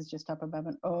strawberries is just up above,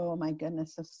 and oh my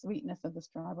goodness, the sweetness of the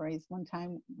strawberries. One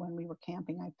time when we were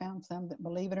camping, I found some that,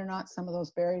 believe it or not, some of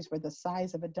those berries were the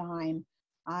size of a dime.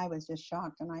 I was just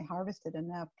shocked, and I harvested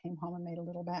enough, came home and made a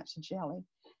little batch of jelly.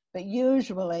 But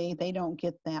usually they don't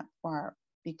get that far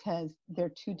because they're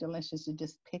too delicious to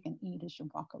just pick and eat as you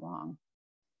walk along.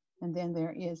 And then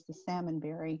there is the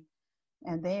salmonberry,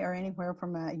 and they are anywhere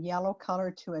from a yellow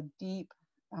color to a deep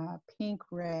pink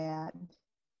red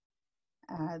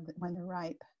when they're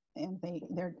ripe. And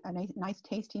they're a nice,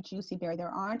 tasty, juicy berry.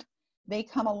 They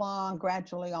come along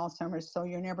gradually all summer, so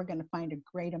you're never going to find a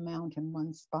great amount in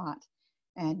one spot.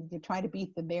 And you try to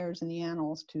beat the bears and the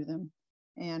animals to them,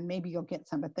 and maybe you'll get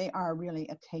some, but they are really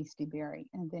a tasty berry.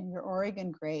 And then your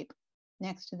Oregon grape,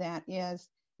 next to that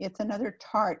it's another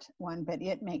tart one, but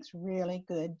it makes really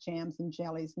good jams and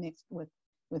jellies mixed with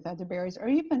other berries, or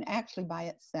even actually by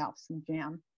itself, some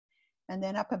jam. And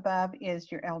then up above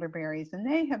is your elderberries, and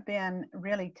they have been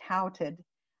really touted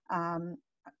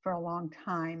for a long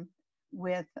time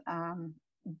with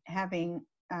having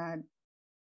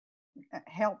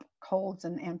help colds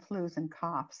and flus and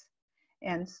coughs.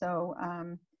 And so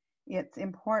it's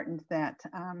important that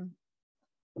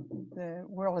the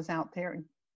world is out there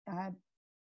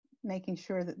making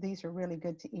sure that these are really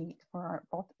good to eat for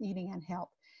both eating and health.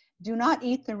 Do not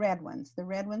eat the red ones. The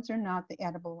red ones are not the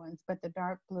edible ones, but the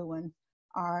dark blue ones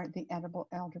are the edible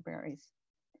elderberries.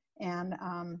 And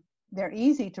they're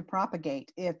easy to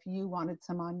propagate. If you wanted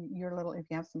some on your if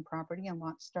you have some property and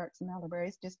want to start some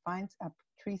elderberries, just find a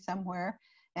tree somewhere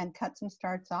and cut some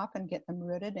starts off and get them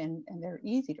rooted, and they're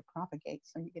easy to propagate,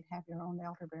 so you could have your own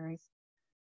elderberries.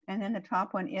 And then the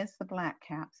top one is the black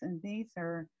caps, and these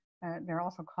are, they're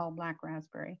also called black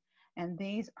raspberry. And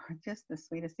these are just the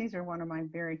sweetest. These are one of my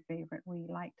very favorite. We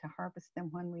like to harvest them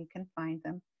when we can find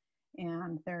them.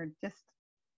 And they're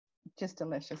just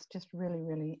delicious, just really,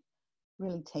 really,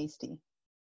 really tasty.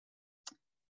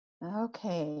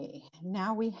 Okay,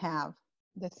 now we have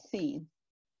the seeds.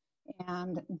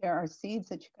 And there are seeds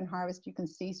that you can harvest. You can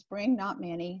see spring, not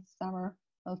many, summer,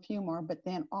 a few more, but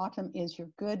then autumn is your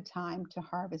good time to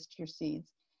harvest your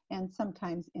seeds. And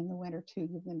sometimes in the winter too,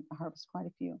 you can harvest quite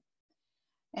a few.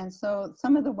 And so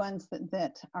some of the ones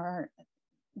that are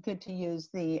good to use,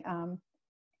 the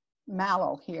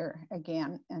mallow here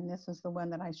again, and this is the one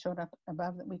that I showed up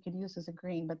above that we could use as a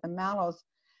green, but the mallows,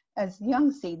 as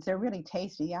young seeds, they're really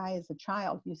tasty. I, as a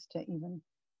child, used to even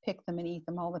pick them and eat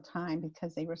them all the time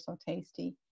because they were so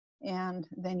tasty. And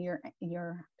then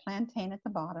your plantain at the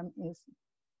bottom is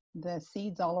the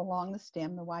seeds all along the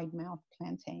stem, the wide-mouthed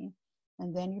plantain.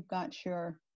 And then you've got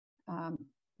your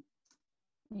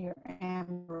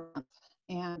amaranth,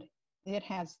 and it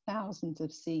has thousands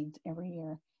of seeds every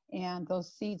year. And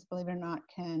those seeds, believe it or not,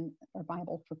 are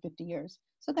viable for 50 years.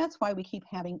 So that's why we keep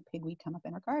having pigweed come up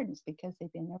in our gardens, because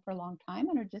they've been there for a long time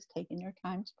and are just taking their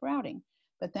time sprouting.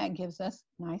 But that gives us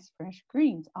nice fresh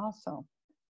greens also.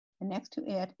 And next to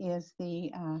it is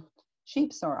the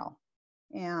sheep sorrel.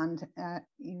 And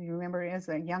you remember, as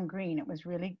a young green, it was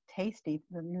really tasty,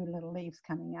 the new little leaves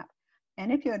coming up.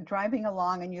 And if you're driving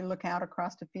along and you look out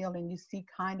across the field and you see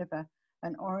kind of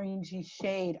an orangey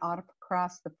shade out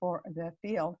across the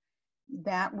field,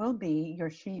 that will be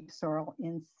your sheep sorrel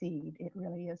in seed. It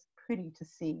really is pretty to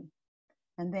see.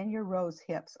 And then your rose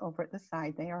hips over at the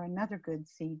side, they are another good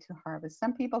seed to harvest.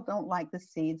 Some people don't like the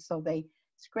seeds, so they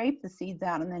scrape the seeds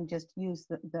out and then just use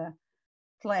the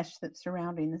flesh that's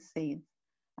surrounding the seeds.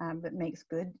 That makes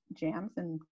good jams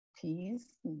and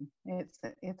teas. And it's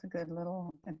a good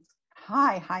little, it's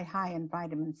high in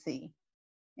vitamin C.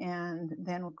 And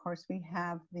then of course we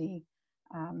have the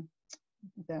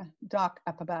dock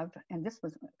up above, and this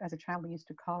was, as a child, we used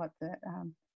to call it the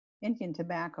Indian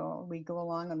tobacco. We go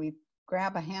along and we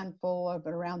grab a handful of it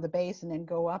around the base and then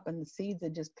go up, and the seeds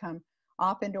would just come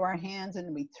off into our hands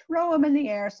and we throw them in the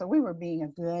air. So we were being a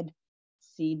good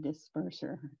seed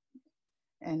disperser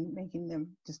and making them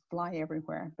just fly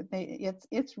everywhere. But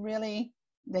it's really,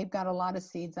 they've got a lot of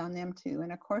seeds on them too.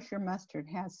 And of course your mustard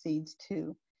has seeds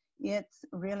too. It's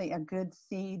really a good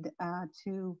seed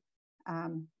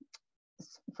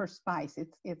for spice.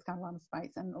 It's got a lot of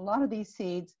spice, and a lot of these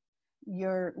seeds,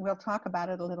 we'll talk about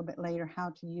it a little bit later, how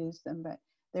to use them, but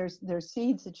There's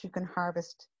seeds that you can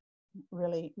harvest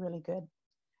really, really good.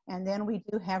 And then we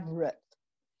do have roots.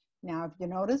 Now, if you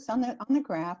notice on the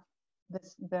graph,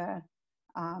 the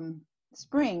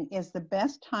spring is the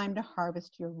best time to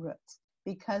harvest your roots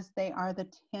because they are the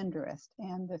tenderest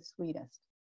and the sweetest.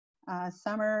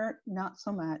 Summer, not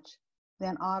so much.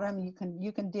 Then autumn,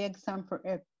 you can dig some for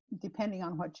depending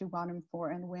on what you want them for.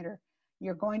 And winter,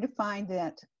 you're going to find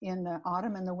that in the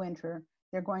autumn and the winter,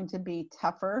 they're going to be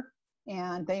tougher,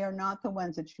 and they are not the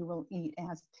ones that you will eat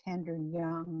as tender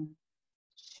young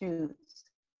shoots.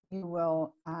 You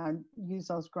will use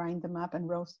those, grind them up and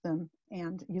roast them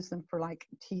and use them for like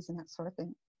teas and that sort of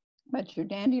thing. But your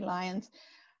dandelions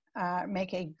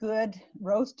make a good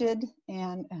roasted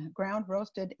and ground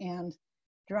roasted and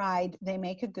dried. They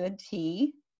make a good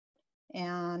tea.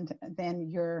 And then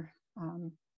your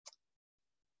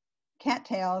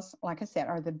cattails, like I said,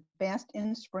 are the best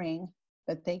in spring,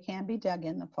 but they can be dug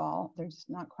in the fall. They're just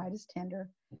not quite as tender.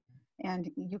 And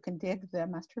you can dig the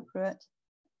mustard root,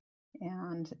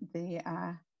 and the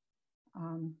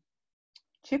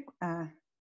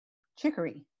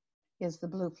chicory is the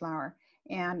blue flower.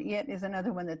 And it is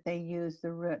another one that they use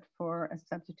the root for a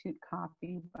substitute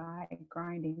coffee by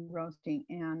grinding, roasting,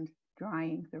 and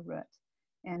drying the root.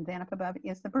 And then up above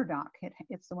is the burdock.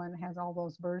 It's the one that has all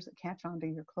those burrs that catch onto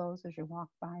your clothes as you walk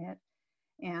by it.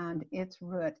 And its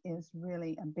root is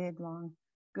really a big, long,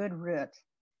 good root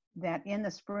that in the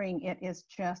spring, it is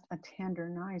just a tender,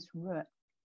 nice root.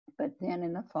 But then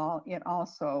in the fall, it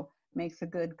also makes a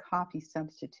good coffee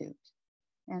substitute.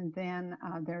 And then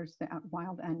there's the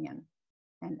wild onion.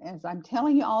 And as I'm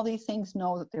telling you all these things,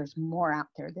 know that there's more out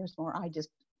there. There's more.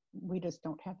 We just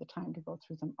don't have the time to go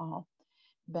through them all.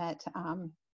 But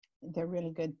they're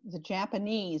really good. The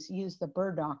Japanese use the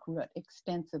burdock root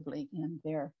extensively in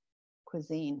their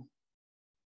cuisine.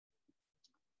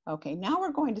 Okay, now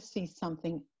we're going to see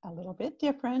something a little bit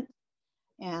different.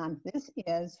 And this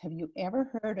is, have you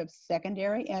ever heard of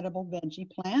secondary edible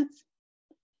veggie plants?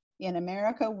 In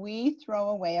America, we throw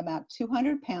away about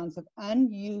 200 pounds of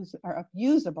unused or of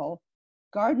usable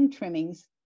garden trimmings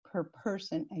per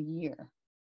person a year.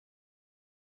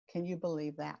 Can you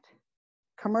believe that?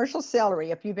 Commercial celery,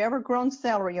 if you've ever grown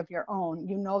celery of your own,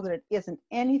 you know that it isn't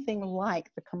anything like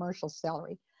the commercial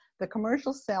celery. The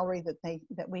commercial celery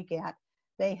that we get,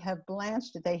 they have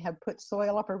blanched it, they have put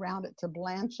soil up around it to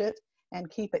blanch it and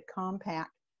keep it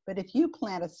compact. But if you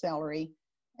plant a celery,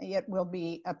 it will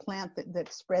be a plant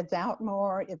that spreads out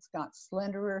more. It's got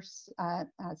slenderer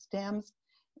stems,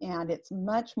 and it's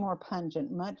much more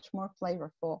pungent, much more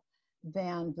flavorful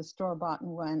than the store-bought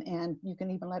one. And you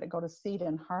can even let it go to seed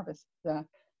and harvest the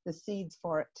seeds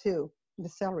for it too, the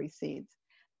celery seeds.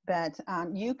 But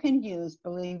you can use,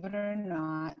 believe it or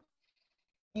not,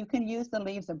 you can use the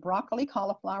leaves of broccoli,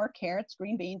 cauliflower, carrots,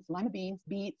 green beans, lima beans,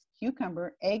 beets,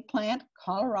 cucumber, eggplant,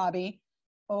 kohlrabi,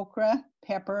 okra,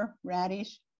 pepper,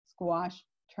 radish, squash,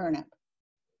 turnip.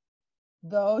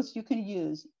 Those you can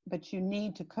use, but you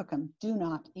need to cook them. Do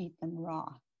not eat them raw.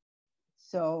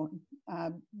 So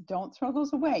don't throw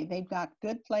those away. They've got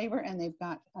good flavor, and they've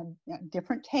got a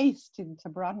different taste to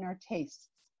broaden our tastes.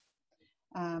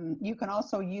 You can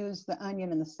also use the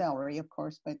onion and the celery, of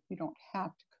course, but you don't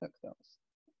have to cook those.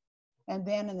 And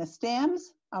then in the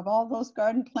stems of all those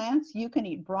garden plants, you can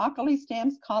eat broccoli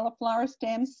stems, cauliflower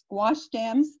stems, squash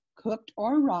stems, cooked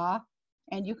or raw,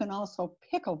 and you can also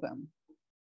pickle them.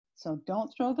 So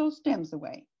don't throw those stems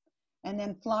away. And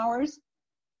then flowers,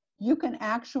 you can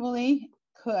actually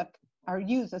cook or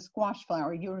use a squash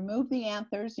flower. You remove the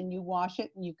anthers and you wash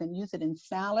it, and you can use it in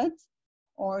salads,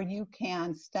 or you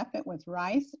can stuff it with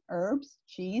rice, herbs,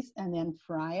 cheese, and then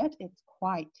fry it. It's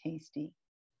quite tasty.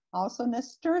 Also,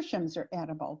 nasturtiums are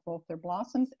edible, both their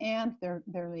blossoms and their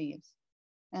leaves.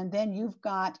 And then you've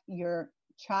got your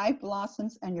chive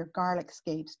blossoms and your garlic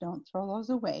scapes. Don't throw those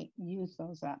away. Use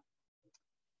those up.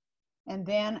 And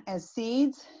then as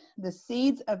seeds, the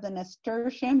seeds of the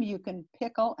nasturtium, you can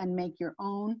pickle and make your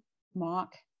own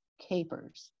mock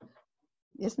capers.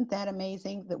 Isn't that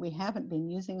amazing that we haven't been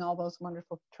using all those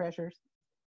wonderful treasures?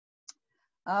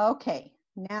 Okay,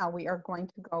 now we are going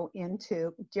to go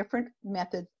into different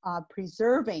methods of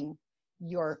preserving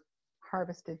your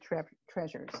harvested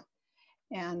treasures.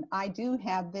 And I do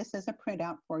have this as a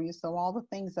printout for you, so all the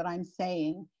things that I'm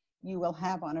saying you will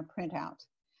have on a printout.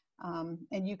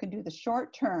 And you can do the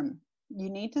short term. You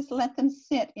need to let them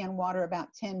sit in water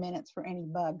about 10 minutes for any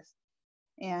bugs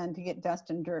and to get dust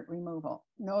and dirt removal.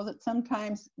 Know that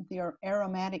sometimes your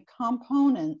aromatic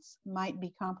components might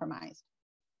be compromised.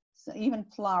 So even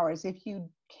flowers, if you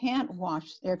can't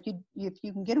wash, if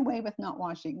you can get away with not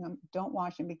washing them, don't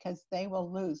wash them, because they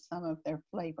will lose some of their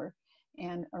flavor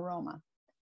and aroma.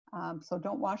 So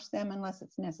don't wash them unless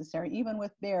it's necessary. Even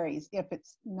with berries, if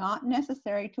it's not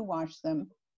necessary to wash them,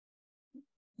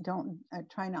 don't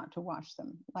try not to wash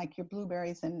them. Like your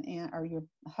blueberries and or your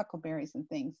huckleberries and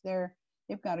things,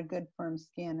 they've got a good firm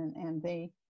skin, and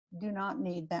they do not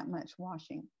need that much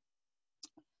washing.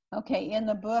 Okay, in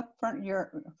the book Front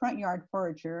Yard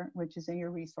Forager, which is in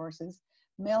your resources,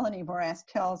 Melanie Voras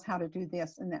tells how to do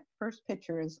this, and that first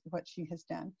picture is what she has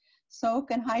done.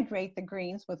 Soak and hydrate the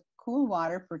greens with cool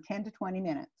water for 10 to 20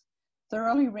 minutes.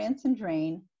 Thoroughly rinse and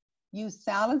drain. Use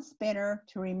salad spinner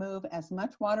to remove as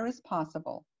much water as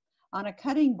possible. On a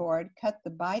cutting board, cut the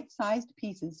bite-sized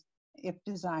pieces if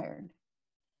desired.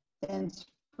 Then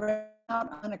spread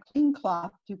out on a clean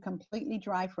cloth to completely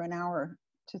dry for an hour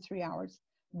to 3 hours.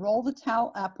 Roll the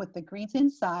towel up with the greens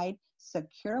inside,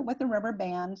 secure it with a rubber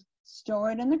band,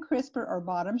 store it in the crisper or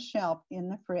bottom shelf in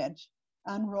the fridge.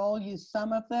 Unroll, use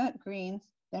some of the greens,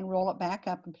 then roll it back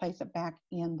up and place it back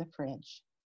in the fridge.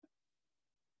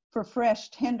 For fresh,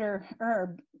 tender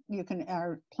herb,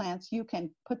 plants, you can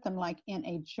put them like in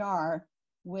a jar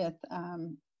with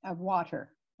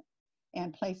water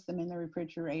and place them in the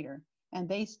refrigerator. And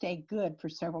they stay good for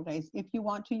several days. If you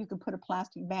want to, you can put a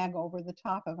plastic bag over the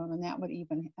top of them, and that would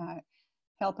even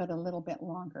help it a little bit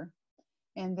longer.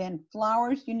 And then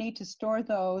flowers, you need to store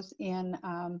those in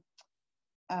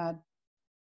a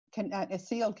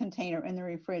sealed container in the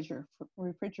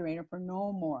refrigerator for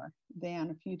no more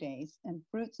than a few days. And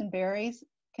fruits and berries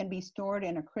can be stored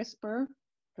in a crisper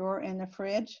drawer in the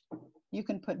fridge. You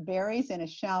can put berries in a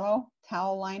shallow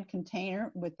towel-lined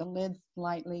container with the lid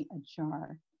slightly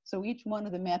ajar. So each one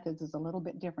of the methods is a little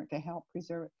bit different to help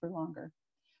preserve it for longer.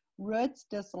 Roots,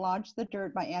 dislodge the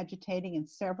dirt by agitating in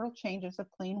several changes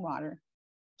of clean water.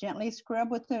 Gently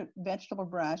scrub with a vegetable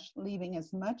brush, leaving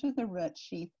as much of the root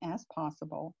sheath as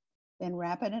possible. Then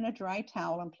wrap it in a dry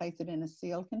towel and place it in a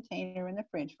sealed container in the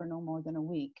fridge for no more than a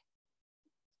week.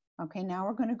 Okay, now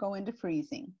we're going to go into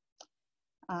freezing.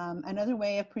 Another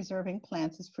way of preserving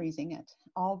plants is freezing it.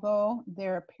 Although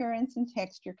their appearance and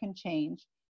texture can change,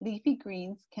 leafy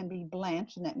greens can be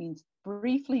blanched, and that means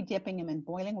briefly dipping them in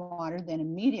boiling water, then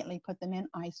immediately put them in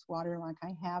ice water like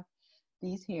I have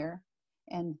these here.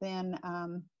 And then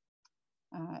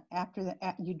after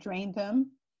that, you drain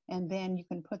them, and then you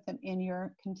can put them in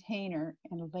your container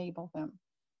and label them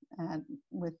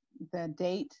with the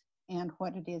date and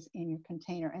what it is in your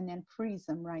container, and then freeze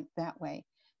them right that way.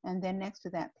 And then next to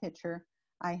that picture,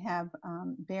 I have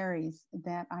berries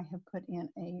that I have put in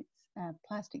a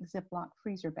plastic Ziploc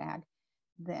freezer bag,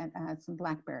 that some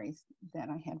blackberries that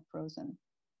I had frozen.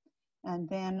 And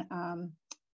then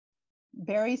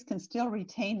berries can still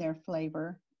retain their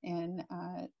flavor and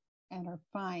are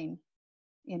fine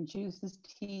in juices,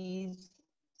 teas,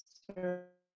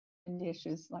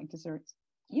 dishes like desserts.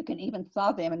 You can even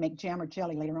thaw them and make jam or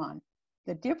jelly later on.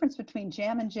 The difference between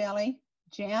jam and jelly: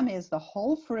 jam is the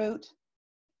whole fruit,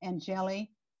 and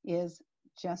jelly is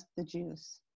just the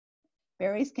juice.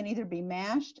 Berries can either be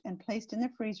mashed and placed in the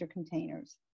freezer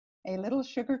containers. A little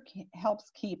sugar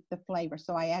helps keep the flavor,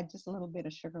 so I add just a little bit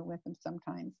of sugar with them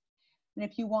sometimes. And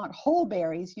if you want whole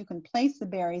berries, you can place the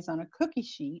berries on a cookie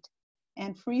sheet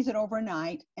and freeze it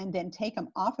overnight, and then take them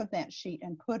off of that sheet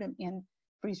and put them in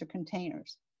freezer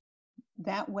containers.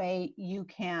 That way you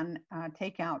can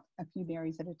take out a few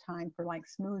berries at a time for like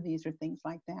smoothies or things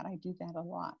like that. I do that a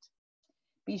lot.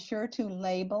 Be sure to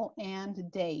label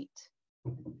and date.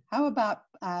 How about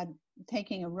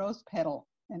taking a rose petal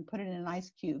and put it in ice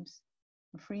cubes,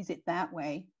 freeze it that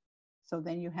way, so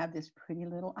then you have this pretty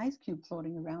little ice cube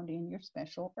floating around in your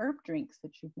special herb drinks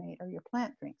that you've made, or your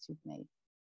plant drinks you've made.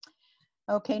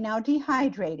 Okay, now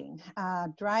dehydrating.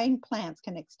 Drying plants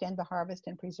can extend the harvest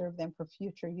and preserve them for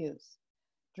future use.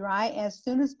 Dry as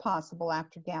soon as possible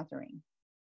after gathering.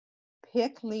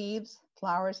 Pick leaves,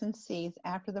 flowers, and seeds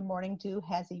after the morning dew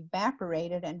has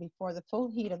evaporated and before the full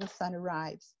heat of the sun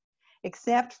arrives.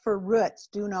 Except for roots,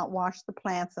 do not wash the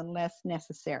plants unless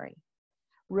necessary.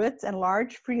 Roots and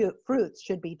large fruits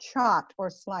should be chopped or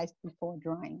sliced before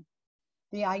drying.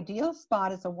 The ideal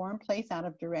spot is a warm place out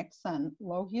of direct sun,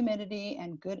 low humidity,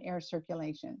 and good air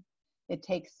circulation. It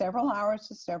takes several hours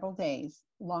to several days,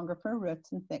 longer for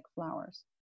roots and thick flowers.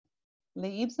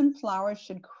 Leaves and flowers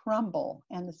should crumble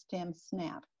and the stems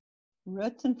snap.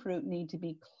 Roots and fruit need to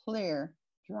be clear,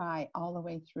 dry all the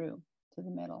way through to the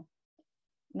middle.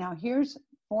 Now here's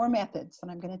 4 methods that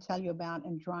I'm going to tell you about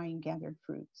in drying gathered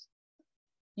fruits.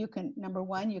 You can, number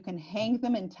 1, you can hang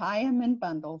them and tie them in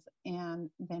bundles and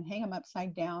then hang them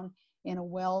upside down in a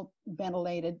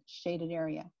well-ventilated, shaded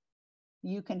area.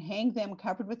 You can hang them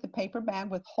covered with a paper bag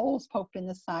with holes poked in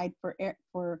the side for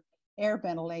air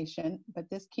ventilation, but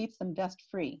this keeps them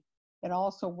dust-free. It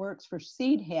also works for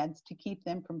seed heads to keep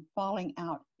them from falling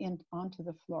out onto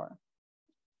the floor.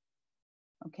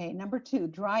 Okay, number 2,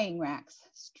 drying racks.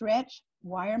 Stretch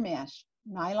wire mesh,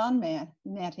 nylon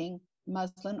netting,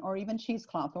 muslin, or even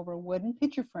cheesecloth over a wooden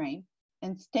picture frame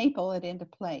and staple it into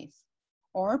place.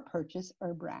 Or purchase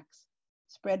herb racks.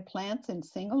 Spread plants in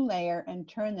single layer and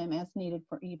turn them as needed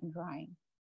for even drying.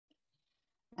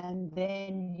 And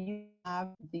then you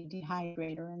have the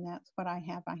dehydrator, and that's what I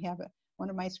have. I have one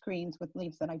of my screens with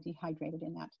leaves that I dehydrated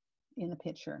in the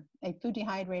picture. A food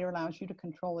dehydrator allows you to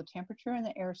control the temperature and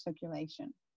the air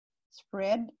circulation.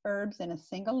 Spread herbs in a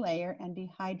single layer and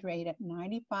dehydrate at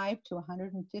 95 to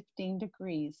 115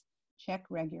 degrees. Check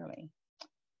regularly.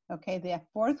 Okay, the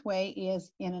 4th way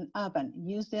is in an oven.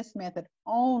 Use this method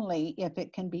only if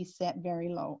it can be set very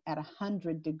low at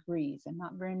 100 degrees, and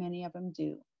not very many of them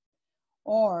do.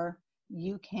 Or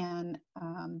you can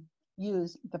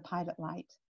use the pilot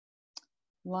light.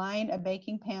 Line a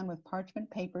baking pan with parchment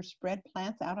paper, spread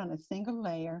plants out on a single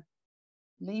layer,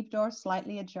 leave door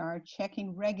slightly ajar,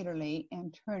 checking regularly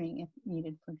and turning if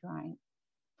needed for drying.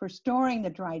 For storing the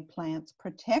dried plants,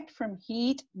 protect from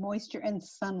heat, moisture, and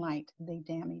sunlight. They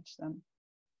damage them.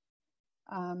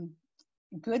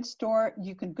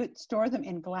 You can store them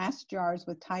in glass jars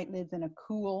with tight lids in a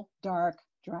cool, dark,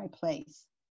 dry place.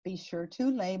 Be sure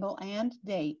to label and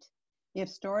date. If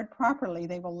stored properly,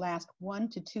 they will last 1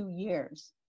 to 2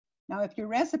 years. Now, if your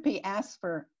recipe asks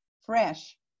for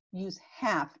fresh, use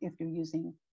half if you're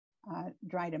using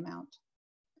dried amount.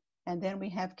 And then we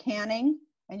have canning,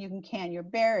 and you can can your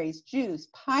berries, juice,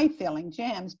 pie filling,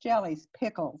 jams, jellies,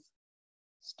 pickles.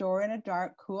 Store in a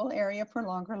dark, cool area for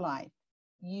longer life.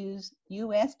 Use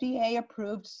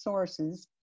USDA-approved sources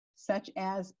such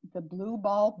as the Blue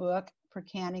Ball book for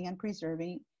canning and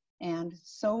preserving, and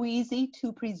So Easy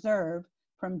to Preserve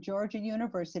from Georgia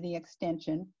University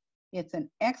Extension. It's an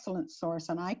excellent source,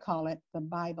 and I call it the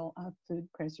Bible of food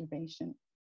preservation.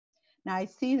 Now, I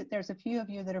see that there's a few of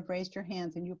you that have raised your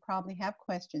hands, and you probably have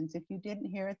questions. If you didn't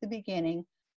hear at the beginning,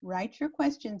 write your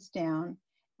questions down,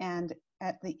 and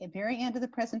at the very end of the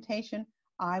presentation,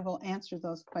 I will answer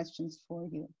those questions for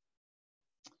you.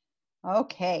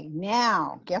 Okay,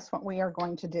 now, guess what we are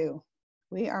going to do?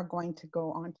 We are going to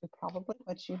go on to probably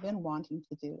what you've been wanting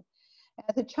to do.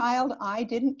 As a child, I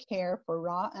didn't care for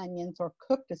raw onions or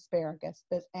cooked asparagus,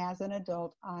 but as an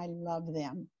adult, I love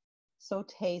them. So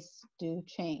tastes do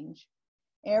change.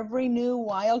 Every new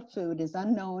wild food is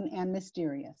unknown and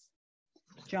mysterious.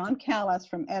 John Camas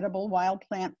from Edible Wild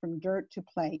Plant from Dirt to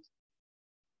Plate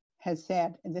has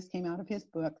said, and this came out of his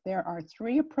book, there are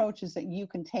 3 approaches that you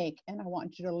can take, and I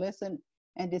want you to listen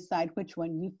and decide which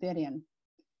one you fit in.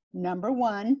 Number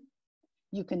 1,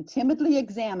 you can timidly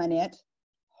examine it,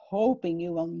 hoping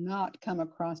you will not come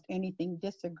across anything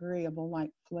disagreeable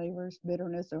like flavors,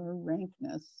 bitterness, or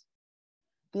rankness.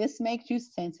 This makes you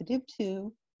sensitive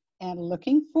to and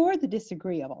looking for the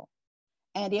disagreeable.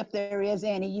 And if there is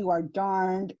any, you are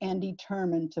darned and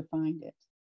determined to find it.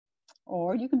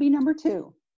 Or you can be number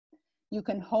 2. You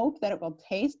can hope that it will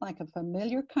taste like a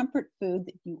familiar comfort food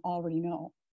that you already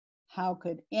know. How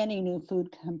could any new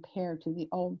food compare to the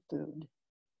old food?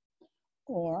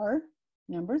 Or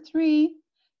number 3,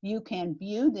 you can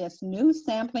view this new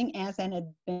sampling as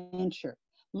an adventure,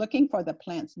 looking for the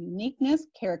plant's uniqueness,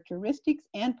 characteristics,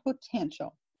 and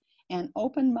potential. An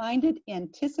open-minded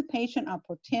anticipation of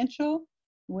potential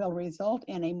will result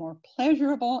in a more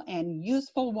pleasurable and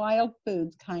useful wild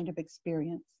foods kind of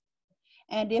experience.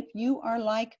 And if you are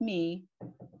like me,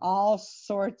 all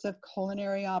sorts of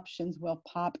culinary options will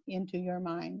pop into your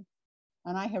mind.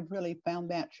 And I have really found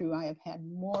that true. I have had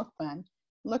more fun.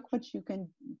 Look what you can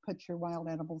put your wild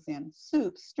edibles in.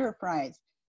 Soups, stir fries,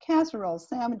 casseroles,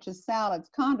 sandwiches, salads,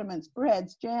 condiments,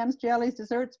 breads, jams, jellies,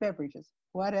 desserts, beverages.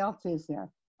 What else is there?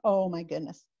 Oh my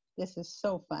goodness, this is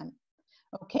so fun.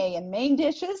 Okay, and main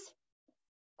dishes,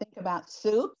 think about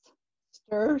soups,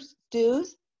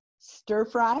 stews, stir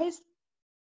fries,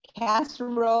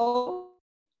 casserole,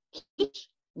 quiche,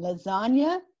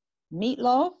 lasagna,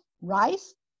 meatloaf,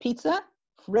 rice, pizza,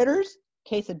 fritters,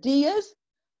 quesadillas,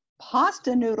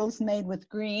 pasta noodles made with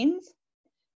greens,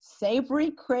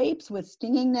 savory crepes with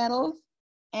stinging nettles,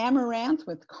 amaranth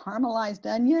with caramelized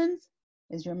onions.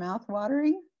 Is your mouth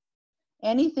watering?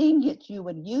 Anything that you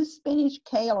would use spinach,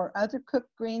 kale, or other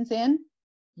cooked greens in,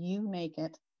 you make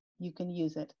it. You can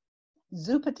use it.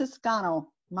 Zuppa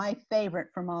Toscano, my favorite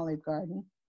from Olive Garden.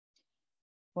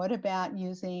 What about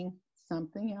using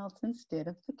something else instead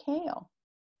of the kale?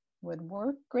 Would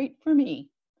work great for me.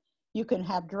 You can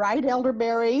have dried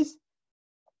elderberries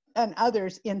and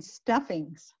others in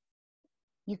stuffings.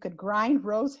 You could grind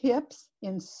rose hips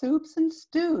in soups and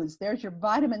stews. There's your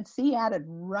vitamin C added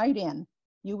right in.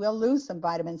 You will lose some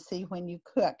vitamin C when you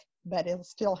cook, but it'll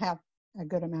still have a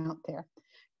good amount there.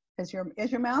 Is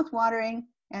your mouth watering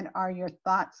and are your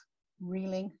thoughts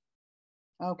reeling?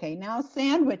 Okay, now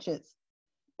sandwiches.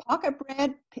 Pocket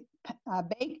bread,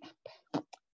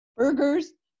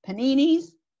 burgers,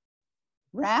 paninis,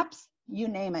 wraps, you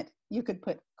name it. You could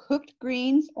put cooked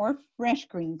greens or fresh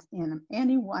greens in them,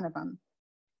 any one of them,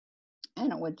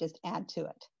 and it would just add to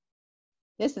it.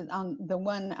 This is on the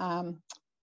one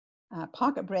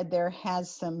pocket bread there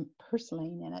has some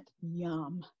purslane in it.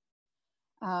 Yum.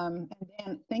 And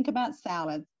then think about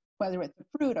salads, whether it's a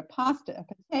fruit, a pasta, a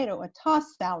potato, a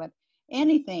tossed salad,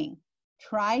 anything.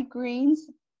 Try greens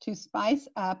to spice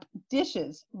up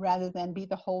dishes rather than be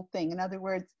the whole thing. In other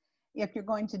words, if you're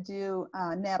going to do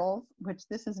nettles, which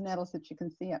this is nettles that you can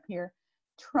see up here,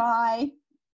 try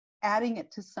adding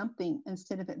it to something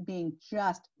instead of it being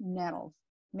just nettles.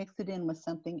 Mix it in with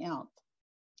something else.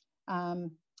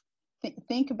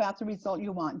 Think about the result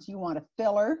you want. Do you want a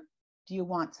filler? Do you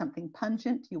want something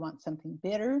pungent? Do you want something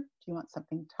bitter? Do you want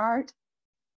something tart?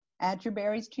 Add your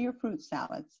berries to your fruit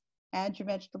salads. Add your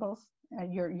vegetables,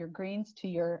 your greens to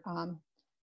your,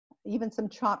 even some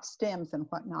chopped stems and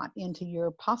whatnot into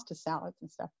your pasta salads and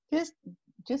stuff.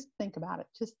 Just think about it.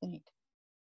 Just think.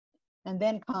 And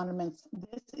then condiments.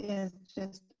 This is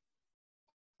just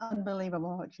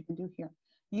unbelievable what you can do here.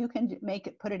 You can make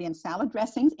it, put it in salad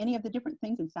dressings, any of the different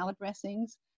things in salad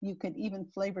dressings. You could even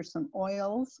flavor some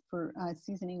oils for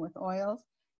seasoning with oils.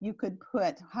 You could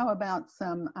put, how about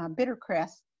some bitter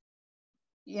cress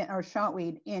or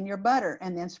shotweed in your butter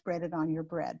and then spread it on your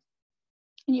bread.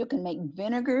 You can make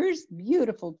vinegars,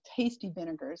 beautiful, tasty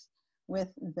vinegars with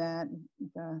the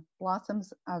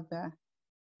blossoms of the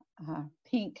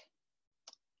pink.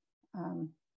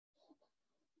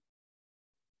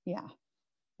 Yeah,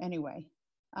 anyway.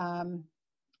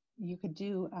 You could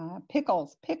do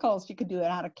pickles. Pickles, you could do it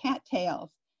out of cattails.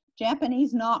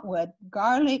 Japanese knotweed,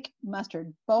 garlic,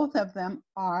 mustard. Both of them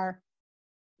are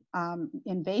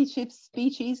invasive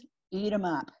species. Eat them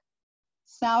up.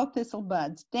 Sow thistle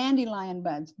buds, dandelion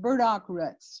buds, burdock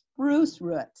roots,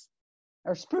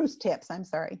 or spruce tips, I'm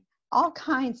sorry. All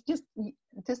kinds, just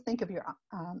think of your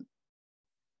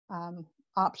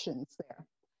options there.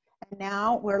 And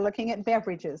now we're looking at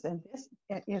beverages, and this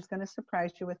is going to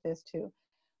surprise you with this too.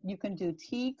 You can do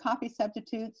tea, coffee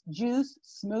substitutes, juice,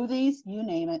 smoothies, you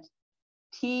name it.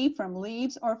 Tea from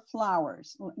leaves or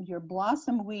flowers. Your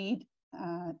blossom weed,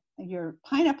 your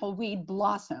pineapple weed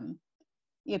blossom.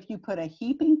 If you put a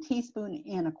heaping teaspoon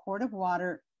in a quart of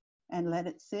water and let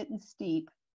it sit and steep,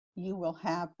 you will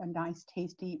have a nice,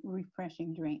 tasty,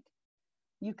 refreshing drink.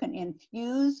 You can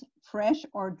infuse fresh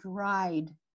or dried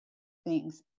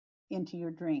things into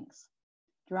your drinks.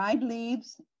 Dried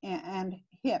leaves and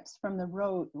hips from the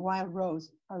wild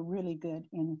rose are really good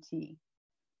in tea.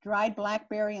 Dried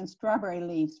blackberry and strawberry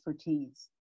leaves for teas.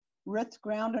 Roots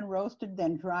ground and roasted,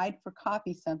 then dried for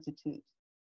coffee substitute.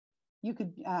 You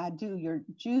could do your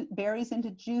berries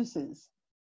into juices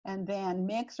and then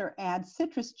mix or add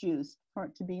citrus juice for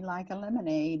it to be like a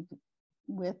lemonade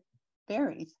with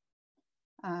berries.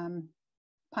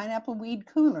 Pineapple weed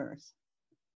coolers.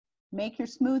 Make your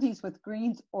smoothies with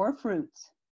greens or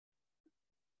fruits.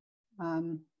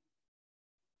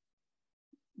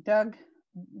 Doug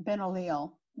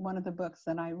Benoliel, one of the books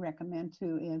that I recommend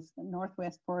too is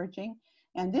Northwest Foraging.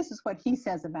 And this is what he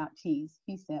says about teas.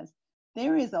 He says,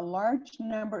 there is a large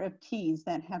number of teas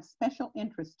that have special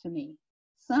interest to me,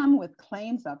 some with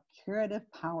claims of curative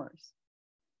powers.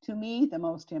 To me, the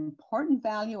most important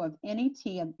value of any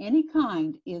tea of any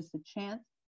kind is the chance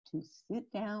to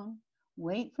sit down,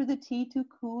 wait for the tea to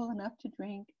cool enough to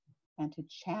drink, and to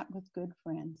chat with good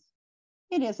friends.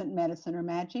 It isn't medicine or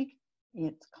magic,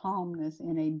 it's calmness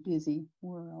in a busy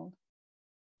world.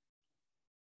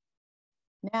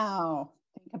 Now,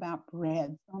 think about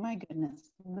breads. Oh my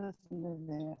goodness, listen to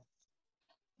this.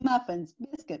 Muffins,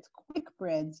 biscuits, quick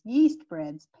breads, yeast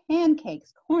breads,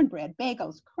 pancakes, cornbread,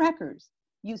 bagels, crackers.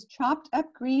 Use chopped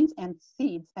up greens and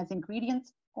seeds as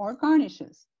ingredients or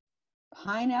garnishes.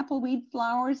 Pineapple weed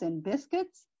flowers and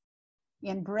biscuits.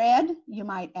 In bread, you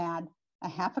might add a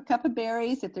half a cup of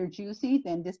berries if they're juicy,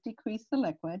 then just decrease the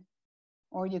liquid.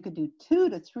 Or you could do 2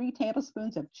 to 3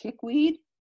 tablespoons of chickweed,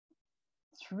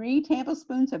 3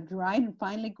 tablespoons of dried and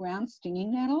finely ground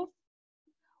stinging nettles,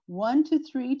 1 to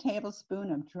 3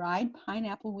 tablespoons of dried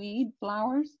pineapple weed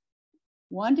flowers,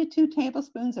 1 to 2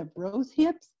 tablespoons of rose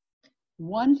hips,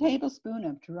 1 tablespoon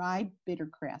of dried bitter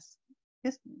cress.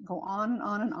 Just go on and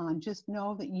on and on. Just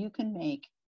know that you can make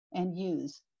and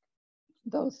use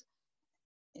those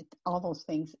all those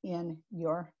things in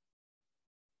your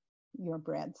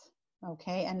breads.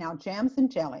 Okay, and now jams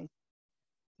and jellies.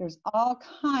 There's all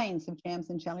kinds of jams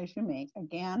and jellies you make.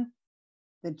 Again,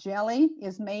 the jelly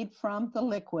is made from the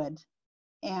liquid,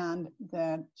 and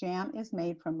the jam is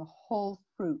made from the whole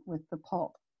fruit with the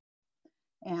pulp.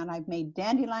 And I've made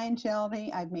dandelion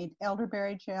jelly, I've made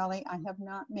elderberry jelly. I have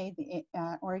not made the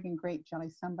Oregon grape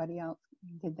jelly. Somebody else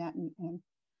did that,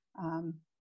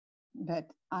 but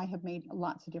I have made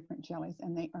lots of different jellies,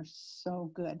 and they are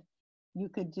so good. You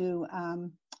could do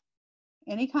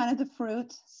any kind of the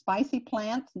fruits, spicy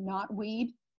plants, knotweed,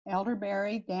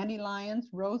 elderberry, dandelions,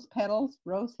 rose petals,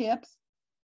 rose hips.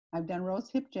 I've done rose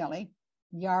hip jelly,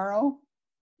 yarrow,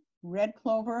 red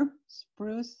clover,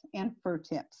 spruce, and fir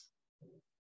tips.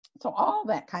 So all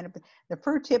that kind of, the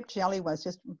fir tip jelly was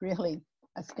just really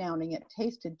astounding. It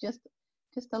tasted just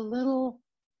a little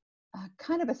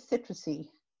kind of a citrusy,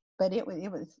 but it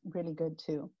was really good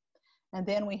too. And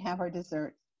then we have our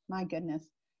desserts. My goodness,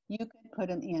 you could put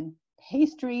them in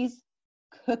pastries,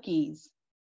 cookies,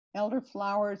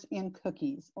 elderflowers in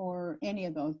cookies, or any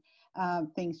of those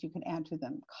things you could add to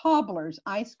them. Cobblers,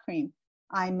 ice cream.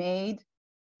 I made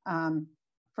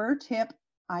fir tip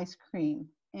ice cream,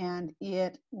 and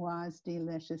it was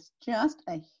delicious. Just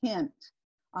a hint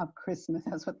of Christmas,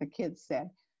 that's what the kids said.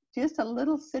 Just a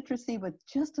little citrusy with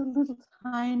just a little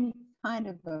tiny kind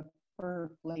of a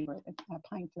fir flavor, a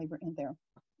pine flavor in there.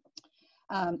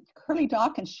 Curly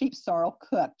dock and sheep sorrel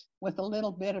cooked with a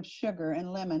little bit of sugar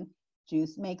and lemon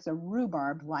juice makes a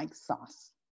rhubarb-like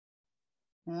sauce.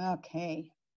 Okay.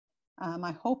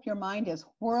 I hope your mind is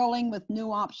whirling with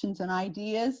new options and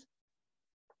ideas.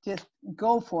 Just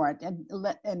go for it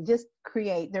and just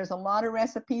create. There's a lot of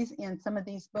recipes in some of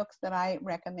these books that I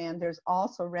recommend. There's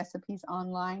also recipes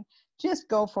online. Just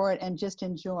go for it and just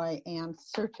enjoy and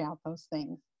search out those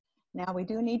things. Now we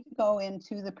do need to go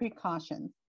into the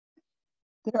precautions.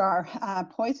 There are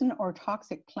poison or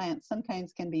toxic plants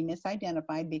sometimes can be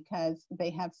misidentified because they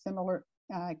have similar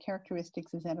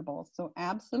characteristics as edibles. So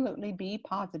absolutely be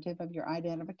positive of your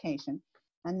identification.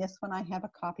 And this one I have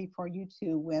a copy for you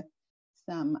too with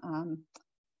some,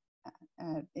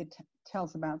 it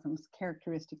tells about some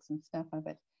characteristics and stuff of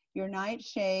it. Your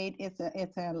nightshade,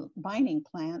 it's a binding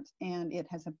plant, and it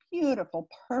has a beautiful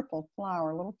purple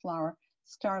flower, little flower,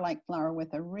 star-like flower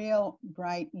with a real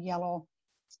bright yellow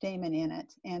stamen in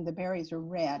it, and the berries are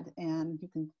red. And you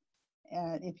can,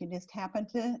 if you just happen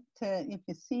to if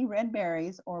you see red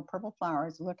berries or purple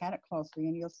flowers, look at it closely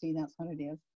and you'll see that's what it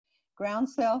is.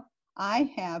 Groundsel,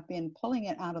 I have been pulling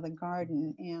it out of the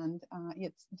garden, and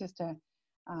it's just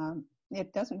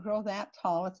it doesn't grow that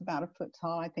tall. It's about 1 foot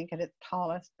tall, I think, at its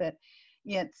tallest, but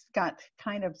it's got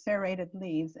kind of serrated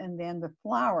leaves, and then the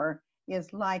flower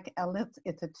is like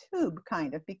it's a tube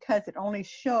kind of, because it only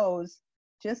shows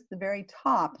just the very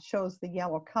top shows the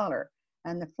yellow color,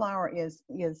 and the flower is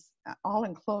all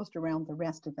enclosed around the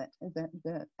rest of it,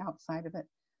 the outside of it.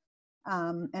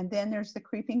 And then there's the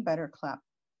creeping buttercup.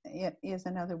 It is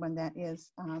another one that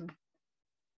is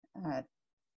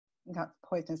got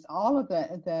poisonous. All of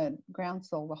the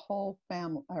groundsel, the whole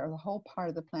family or the whole part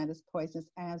of the plant is poisonous,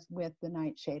 as with the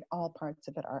nightshade. All parts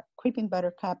of it are. Creeping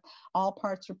buttercup, all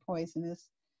parts are poisonous,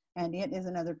 and it is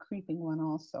another creeping one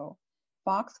also.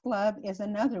 Foxglove is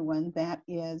another one that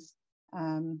is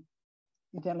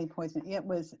deadly poison. It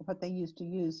was what they used to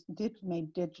use,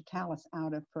 made digitalis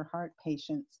out of for heart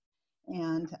patients.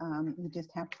 And you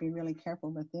just have to be really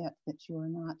careful with it, that you are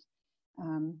not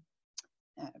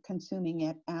consuming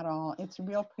it at all. It's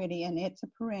real pretty, and it's a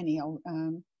perennial.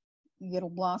 It'll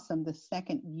blossom the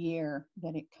second year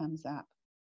that it comes up.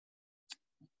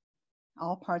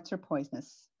 All parts are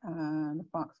poisonous. The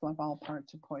foxglove, all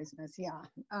parts are poisonous, yeah.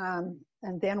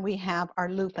 And then we have our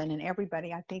lupin, and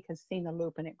everybody, I think, has seen the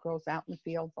lupin. It grows out in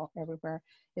the fields everywhere.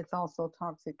 It's also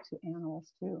toxic to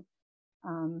animals too.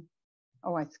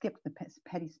 Oh, I skipped the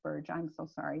petty spurge. I'm so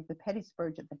sorry. The petty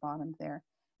spurge at the bottom there.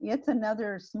 It's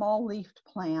another small leafed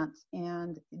plant,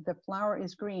 and the flower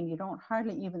is green. You don't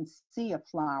hardly even see a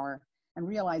flower and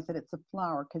realize that it's a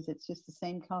flower, because it's just the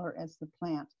same color as the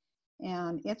plant.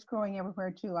 And it's growing everywhere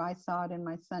too. I saw it in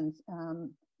my son's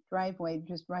driveway,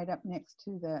 just right up next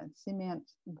to the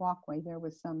cement walkway. There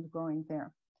was some growing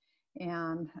there.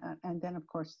 And then, of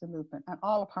course, the lupin.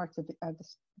 All parts of the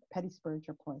petty spurge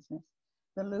are poisonous.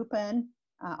 The lupin,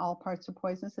 all parts are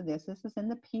poisonous of this. This is in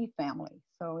the pea family.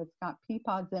 So it's got pea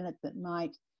pods in it that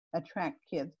might attract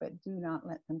kids, but do not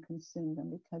let them consume them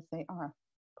because they are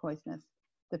poisonous.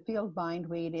 The field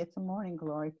bindweed, it's a morning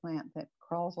glory plant that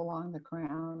crawls along the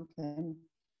ground, and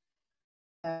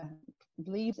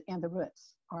leaves and the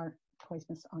roots are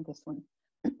poisonous on this one.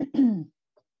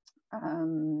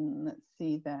 let's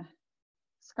see, the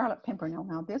scarlet pimpernel.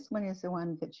 Now this one is the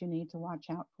one that you need to watch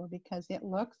out for because it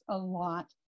looks a lot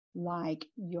like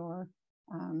your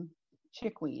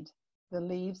chickweed. The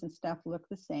leaves and stuff look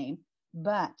the same,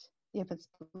 but if it's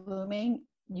blooming,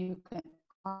 you can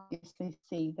obviously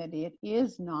see that it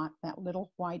is not that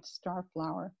little white star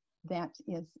flower that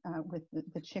is with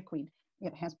the chickweed.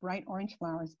 It has bright orange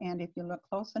flowers, and if you look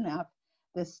close enough,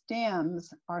 the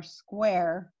stems are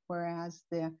square, whereas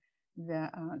the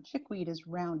chickweed is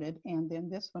rounded, and then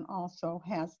this one also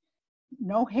has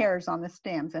no hairs on the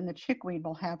stems, and the chickweed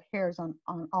will have hairs on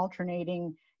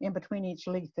alternating in between each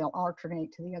leaf. They'll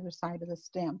alternate to the other side of the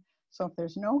stem. So if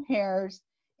there's no hairs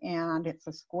and it's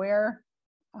a square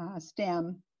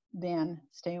stem, then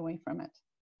stay away from it.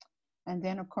 And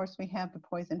then of course we have the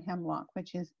poison hemlock,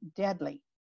 which is deadly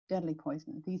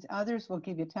poison. These others will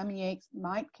give you tummy aches,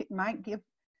 might give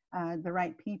the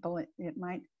right people, it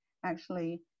might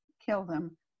actually kill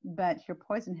them, but your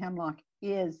poison hemlock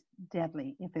is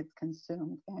deadly if it's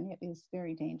consumed, and it is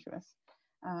very dangerous.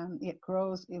 It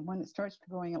grows, when it starts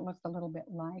growing, it looks a little bit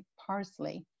like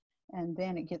parsley, and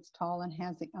then it gets tall and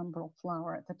has the umbral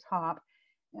flower at the top.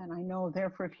 And I know there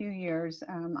for a few years,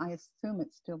 I assume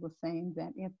it's still the same,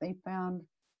 that if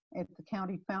the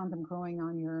county found them growing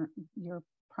on your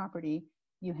property,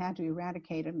 you had to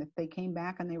eradicate them. If they came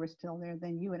back and they were still there,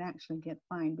 then you would actually get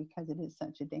fined because it is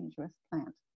such a dangerous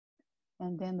plant.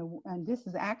 And then this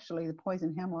is actually, the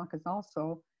poison hemlock is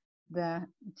also the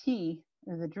tea,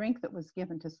 or the drink that was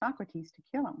given to Socrates to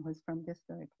kill him, was from this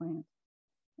very plant.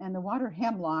 And the water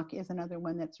hemlock is another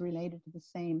one that's related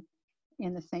to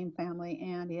in the same family,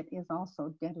 and it is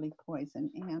also deadly poison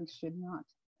and should not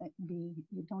be,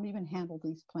 you don't even handle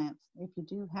these plants. If you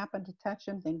do happen to touch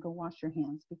them, then go wash your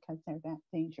hands because they're that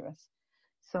dangerous.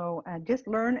 So just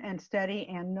learn and study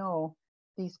and know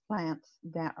these plants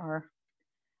that are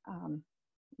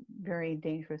very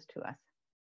dangerous to us.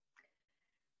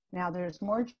 Now there's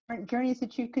more journeys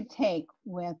that you could take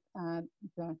with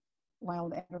the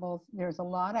wild edibles. There's a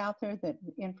lot out there, that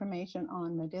information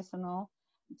on medicinal.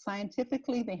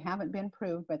 Scientifically, they haven't been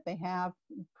proved, but they have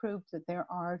proved that there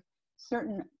are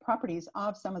certain properties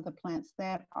of some of the plants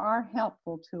that are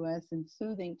helpful to us and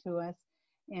soothing to us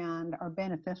and are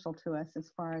beneficial to us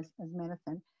as far as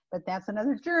medicine. But that's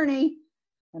another journey,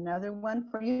 another one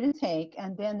for you to take.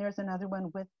 And then there's another one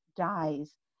with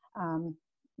dyes.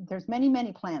 There's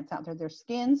many plants out there. There's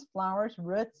skins, flowers,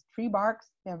 roots, tree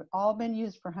barks. They have all been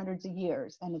used for hundreds of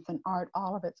years, and it's an art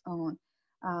all of its own.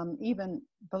 Even,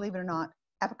 believe it or not,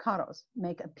 avocados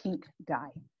make a pink dye.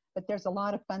 But there's a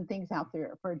lot of fun things out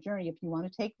there for a journey. If you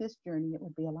want to take this journey, it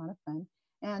would be a lot of fun.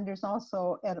 And there's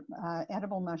also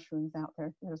edible mushrooms out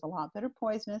there. There's a lot that are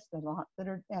poisonous, there's a lot that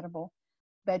are edible,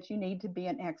 but you need to be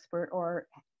an expert or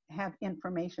have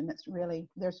information that's really,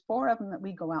 there's 4 of them that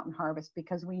we go out and harvest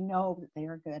because we know that they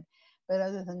are good. But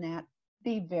other than that,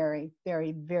 be very,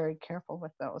 very, very careful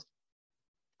with those.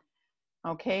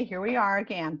 Okay, here we are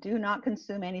again. Do not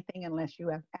consume anything unless you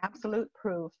have absolute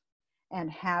proof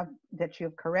and have that you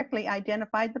have correctly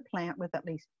identified the plant with at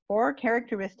least 4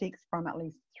 characteristics from at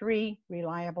least 3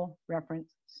 reliable reference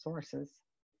sources.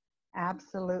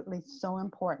 Absolutely so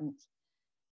important.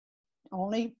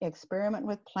 Only experiment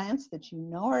with plants that you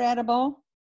know are edible.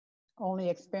 Only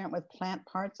experiment with plant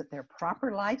parts at their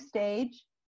proper life stage,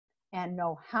 and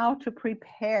know how to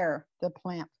prepare the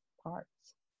plant parts.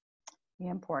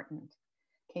 Important.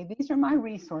 Okay, these are my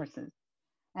resources.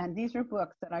 And these are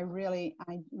books that I really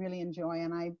enjoy,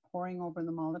 and I'm poring over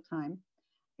them all the time.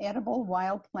 Edible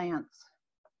Wild Plants,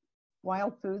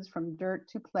 Wild Foods from Dirt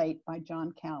to Plate by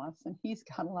John Camas. And he's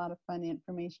got a lot of fun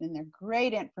information in there,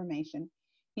 great information.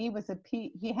 He has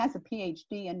a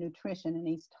PhD in nutrition, and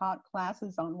he's taught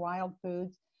classes on wild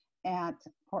foods at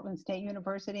Portland State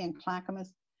University and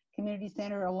Clackamas Community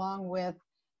Center, along with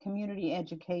community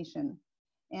education.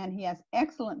 And he has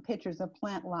excellent pictures of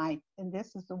plant life. And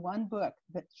this is the one book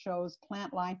that shows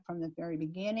plant life from the very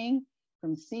beginning,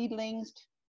 from seedlings to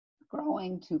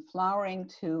growing to flowering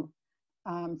to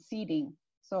seeding.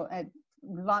 So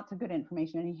lots of good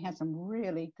information. And he has some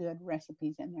really good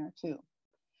recipes in there too.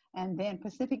 And then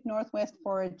Pacific Northwest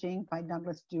Foraging by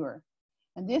Douglas Dewar.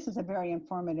 And this is a very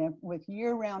informative, with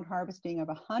year-round harvesting of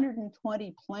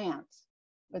 120 plants.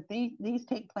 But these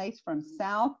take place from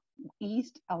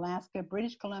Southeast Alaska,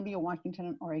 British Columbia, Washington,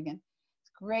 and Oregon.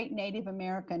 It's great Native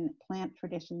American plant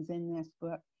traditions in this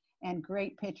book and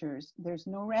great pictures. There's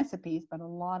no recipes, but a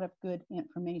lot of good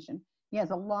information. He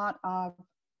has a lot of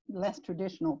less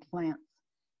traditional plants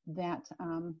that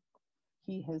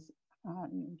he has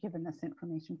given us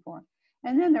information for.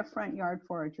 And then the Front Yard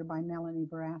Forager by Melanie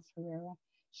Barras Herrera.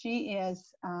 She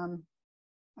is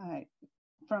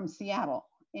from Seattle,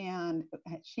 and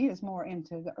she is more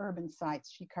into the urban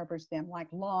sites. She covers them like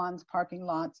lawns, parking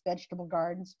lots, vegetable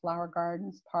gardens, flower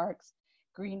gardens, parks,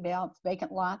 green belts,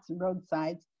 vacant lots, and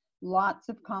roadsides. Lots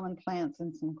of common plants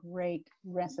and some great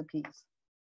recipes.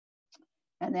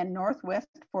 And then Northwest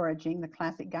Foraging, the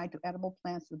classic guide to edible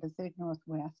plants of the Pacific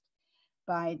Northwest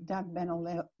by Doug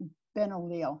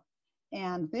Ben-O'Leil.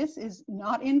 And this is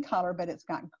not in color, but it's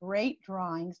got great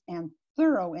drawings and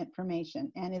thorough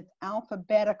information, and it's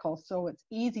alphabetical, so it's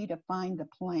easy to find the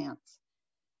plants.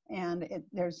 And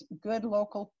there's good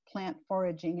local plant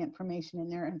foraging information in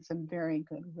there and some very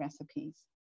good recipes.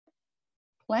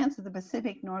 Plants of the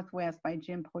Pacific Northwest by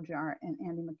Jim Pojar and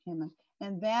Andy McKinnon.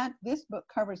 And this book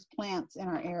covers plants in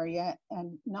our area,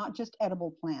 and not just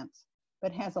edible plants,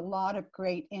 but has a lot of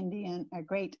great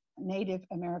great Native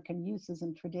American uses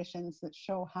and traditions that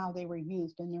show how they were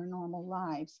used in their normal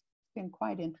lives. Been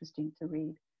quite interesting to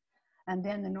read. And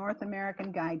then the North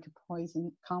American Guide to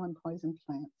Common Poison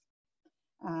Plants.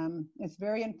 It's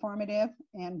very informative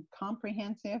and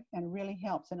comprehensive and really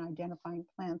helps in identifying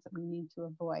plants that we need to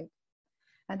avoid.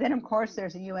 And then of course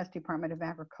there's a U.S. Department of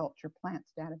Agriculture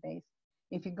plants database.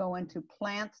 If you go into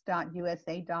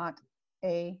plants.usa.gov,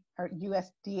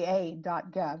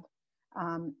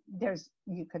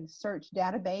 you can search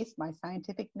database by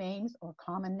scientific names or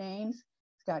common names.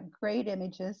 It's got great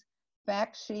images,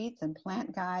 fact sheets and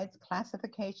plant guides,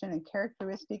 classification and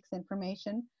characteristics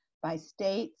information by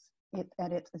states. It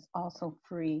is also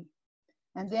free.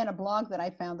 And then a blog that I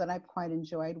found that I quite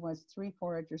enjoyed was Three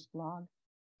Foragers blog.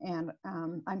 And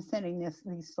I'm sending these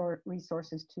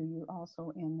resources to you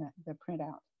also in the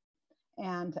printout.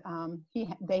 And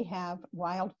they have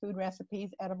wild food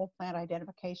recipes, edible plant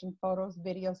identification, photos,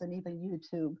 videos, and even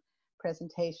YouTube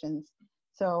presentations.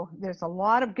 So there's a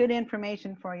lot of good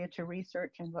information for you to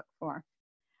research and look for.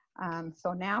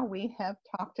 So now we have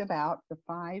talked about the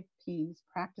 5 Ps: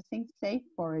 practicing safe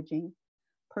foraging,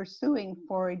 pursuing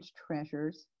forage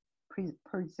treasures,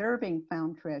 preserving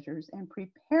found treasures, and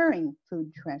preparing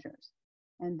food treasures.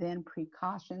 And then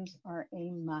precautions are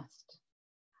a must.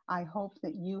 I hope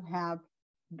that you have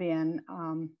been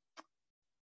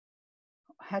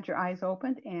had your eyes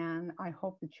opened, and I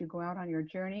hope that you go out on your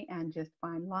journey and just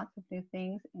find lots of new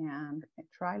things and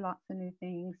try lots of new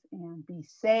things and be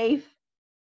safe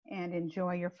and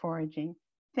enjoy your foraging.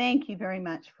 Thank you very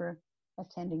much for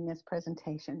attending this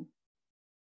presentation.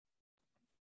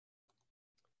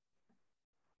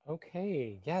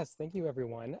 Okay, yes, thank you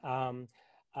everyone.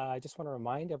 I just want to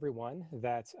remind everyone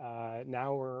that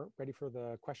now we're ready for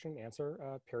the question and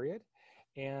answer period.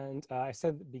 And I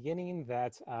said at the beginning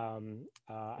that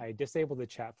I disabled the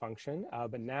chat function,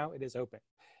 but now it is open.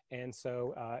 And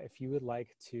so if you would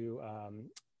like to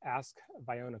ask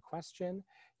Vione a question,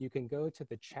 you can go to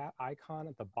the chat icon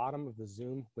at the bottom of the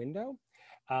Zoom window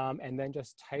and then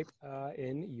just type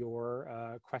in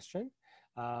your question.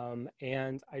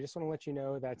 And I just want to let you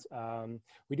know that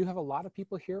we do have a lot of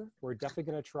people here. We're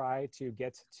definitely going to try to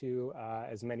get to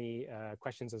as many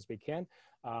questions as we can,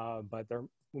 but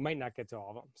we might not get to all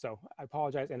of them. So I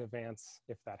apologize in advance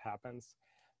if that happens.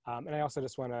 And I also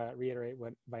just want to reiterate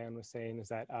what Vione was saying is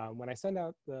that when I send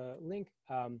out the link,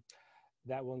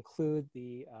 that will include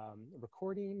the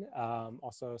recording,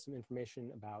 also some information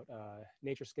about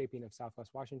NatureScaping of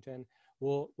Southwest Washington.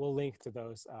 We'll link to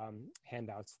those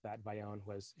handouts that Vione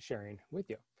was sharing with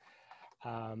you.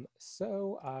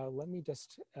 So let me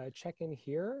just check in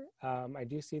here. I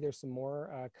do see there's some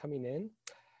more coming in.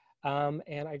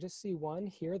 And I just see one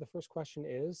here. The first question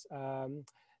is,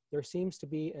 there seems to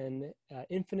be an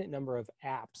infinite number of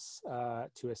apps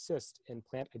to assist in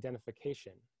plant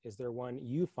identification. Is there one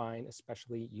you find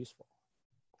especially useful?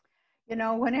 You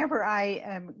know, whenever I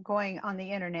am going on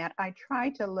the internet, I try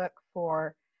to look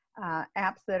for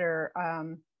apps that are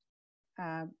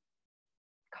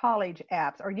college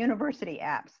apps or university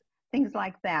apps, things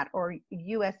like that, or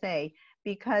USA,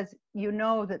 because you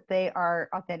know that they are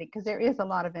authentic, because there is a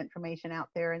lot of information out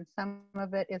there, and some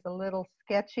of it is a little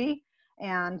sketchy,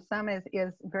 and some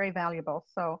is very valuable.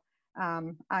 So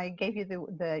I gave you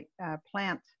the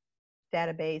plant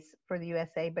database for the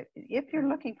USA, but if you're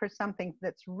looking for something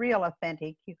that's real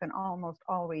authentic, you can almost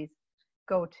always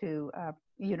go to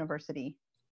university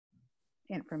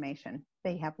information.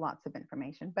 They have lots of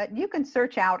information, but you can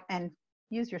search out and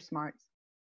use your smarts.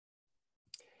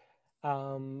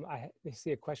 I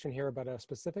see a question here about a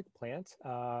specific plant,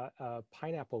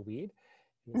 pineapple weed.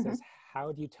 And it says,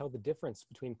 how do you tell the difference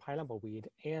between pineapple weed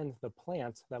and the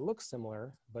plant that looks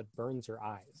similar but burns your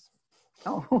eyes?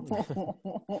 Oh,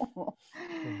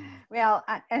 well,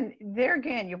 and there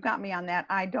again, you've got me on that.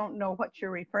 I don't know what you're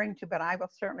referring to, but I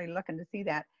will certainly look into see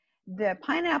that. the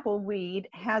pineapple weed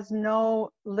has no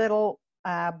little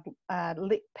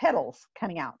petals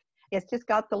coming out. It's just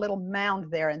got the little mound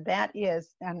there, and that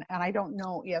is, and I don't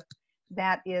know if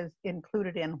that is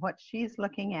included in what she's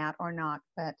looking at or not,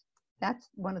 but that's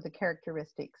one of the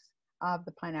characteristics of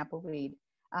the pineapple weed.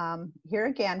 Here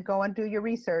again, go and do your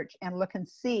research and look and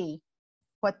see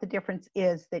what the difference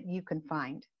is that you can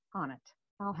find on it.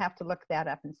 I'll have to look that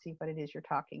up and see what it is you're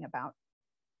talking about.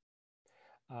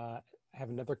 I have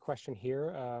another question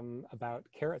here about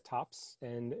carrot tops.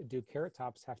 And do carrot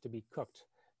tops have to be cooked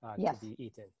Yes. to be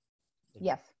eaten?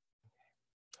 Yes.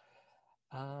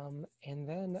 And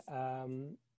then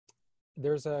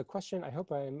there's a question, I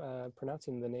hope I'm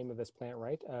pronouncing the name of this plant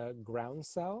right,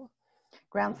 groundsel.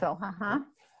 Groundsel,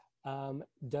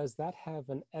 Does that have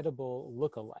an edible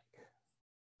look-alike?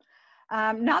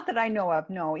 Not that I know of,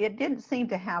 no. It didn't seem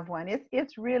to have one.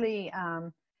 It's really,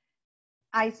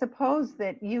 I suppose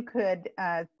that you could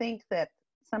think that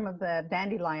some of the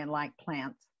dandelion-like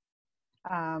plants,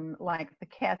 like the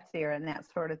cat's ear and that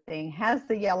sort of thing, has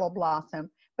the yellow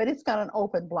blossom, but it's got an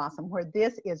open blossom, where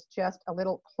this is just a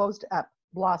little closed-up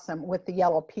blossom with the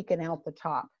yellow peeking out the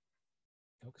top.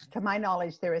 Okay. To my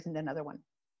knowledge, there isn't another one.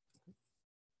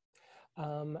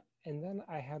 And then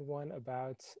I had one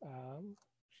about,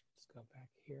 let's go back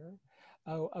here.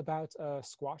 Oh, about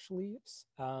squash leaves.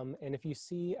 And if you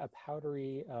see a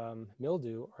powdery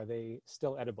mildew, are they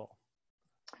still edible?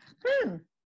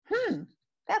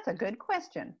 That's a good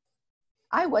question.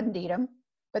 I wouldn't eat them,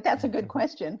 but that's a good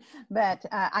question. But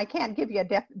I can't give you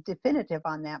a definitive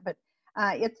on that. But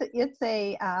it's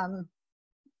a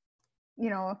you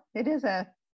know, it is a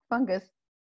fungus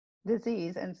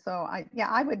disease, and so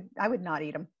I would not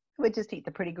eat them. I would just eat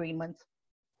the pretty green ones.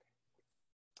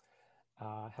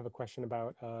 I have a question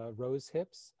about rose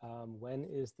hips. When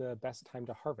is the best time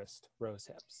to harvest rose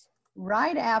hips?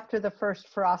 Right after the first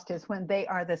frost is when they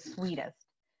are the sweetest.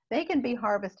 They can be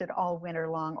harvested all winter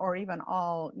long, or even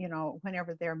all, you know,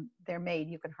 whenever they're made,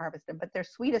 you can harvest them. But their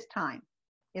sweetest time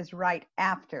is right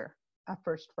after a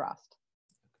first frost.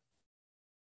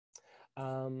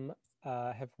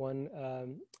 I have one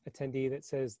attendee that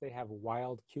says they have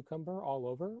wild cucumber all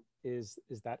over. Is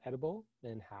that edible,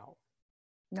 and how?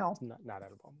 No. It's not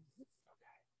edible.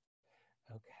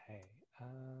 Okay.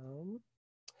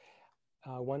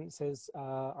 One says,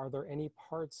 are there any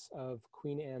parts of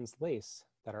Queen Anne's lace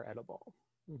that are edible?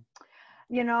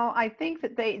 You know, I think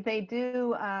that they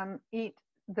do eat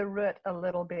the root a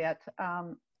little bit.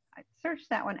 I searched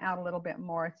that one out a little bit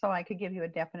more so I could give you a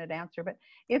definite answer. But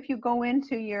if you go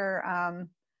into your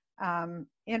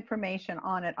information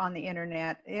on it on the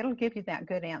internet, it'll give you that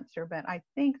good answer. But I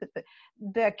think that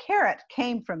the carrot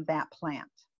came from that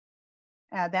plant.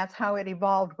 That's how it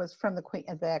evolved, was from the Queen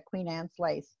Anne's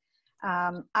lace.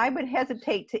 I would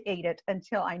hesitate to eat it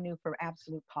until I knew for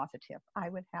absolute positive. I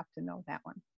would have to know that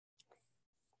one.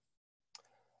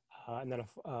 And then a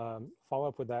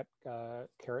follow-up with that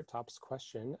carrot tops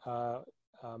question.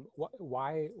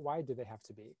 Why do they have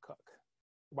to be cooked?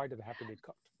 Why do they have to be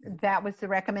cooked? That was the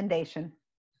recommendation.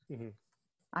 Mm-hmm.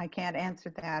 I can't answer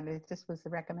that. It just was the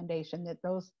recommendation that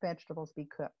those vegetables be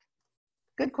cooked.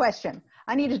 Good question.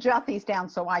 I need to jot these down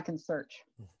so I can search.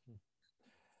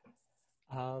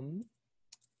 I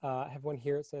have one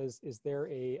here. It says, is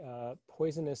there a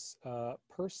poisonous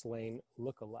purslane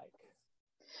look-alike?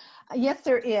 Yes,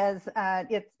 there is.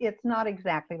 It's not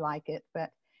exactly like it, but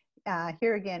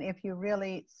here again, if you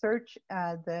really search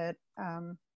the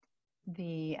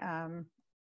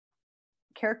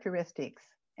characteristics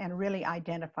and really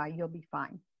identify, you'll be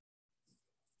fine.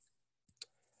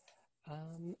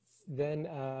 Then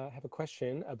I have a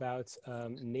question about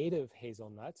native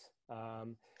hazelnut.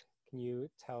 Can you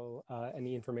tell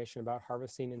any information about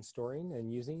harvesting and storing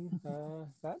and using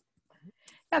that?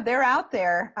 Yeah, they're out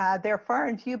there. They're far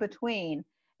and few between,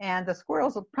 and the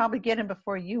squirrels will probably get them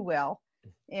before you will,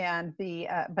 and the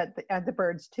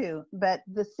birds too. But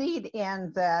the seed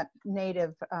in the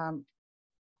native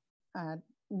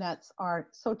nuts are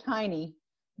so tiny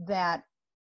that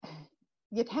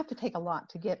you'd have to take a lot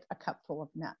to get a cupful of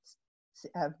nut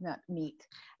meat.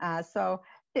 To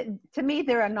me,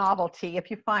 they're a novelty. If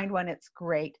you find one, it's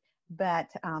great,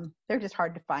 but they're just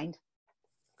hard to find.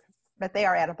 Okay. But they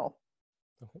are edible.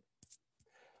 Okay.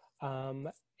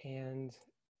 Do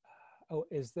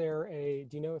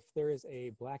you know if there is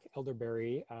a black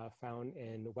elderberry found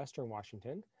in Western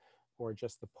Washington, or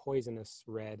just the poisonous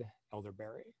red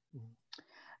elderberry?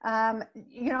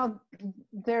 You know,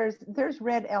 there's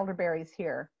red elderberries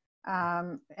here,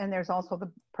 and there's also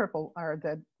the purple or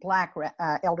the black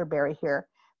elderberry here.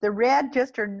 The red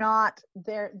just are not,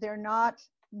 they're not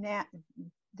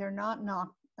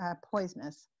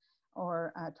poisonous.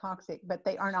 toxic, but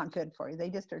they are not good for you. They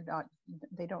just are not,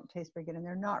 they don't taste very good, and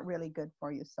they're not really good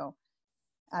for you. So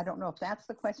I don't know if that's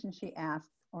the question she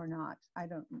asked or not. I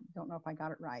don't know if I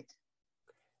got it right.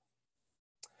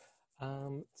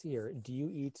 Let's see here. Do you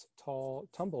eat tall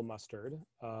tumble mustard,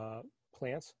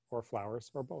 plants or flowers,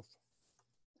 or both?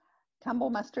 Tumble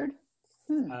mustard?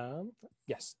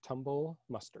 Yes, tumble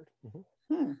mustard.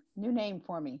 New name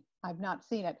for me. I've not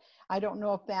seen it. I don't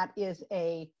know if that is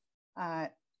an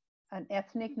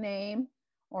ethnic name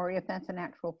or if that's an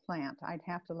actual plant. I'd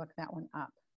have to look that one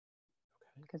up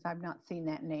because I've not seen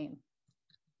that name.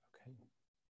 Okay.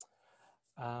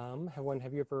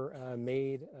 Have you ever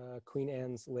made Queen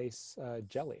Anne's lace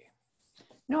jelly?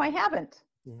 No, I haven't.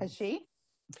 Has she?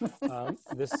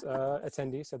 This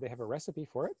attendee said they have a recipe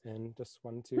for it and just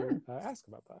wanted to ask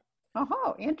about that.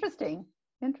 Oh, interesting.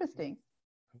 Interesting.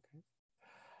 Okay.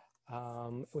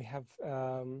 We have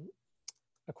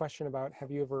a question about,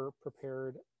 have you ever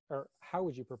prepared, or how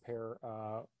would you prepare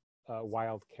a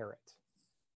wild carrot?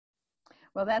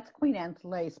 Well, that's Queen Anne's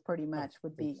lace pretty much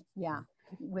would be,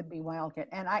 would be wild carrot.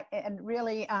 And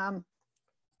really,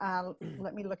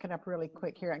 let me look it up really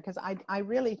quick here, because I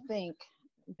really think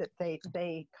that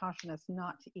they caution us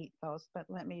not to eat those, but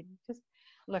let me just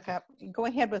look up. Go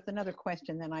ahead with another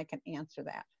question, then I can answer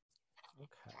that.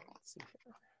 Okay, let's see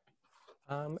here.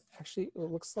 Actually, it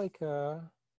looks like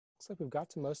we've got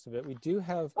to most of it. We do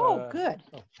have. Good.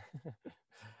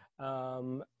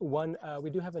 We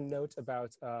do have a note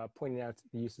about pointing out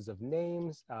the uses of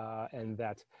names, and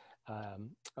that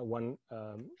one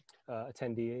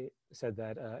attendee said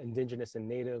that indigenous and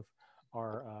native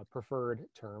are preferred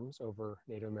terms over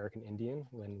Native American Indian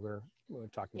when we're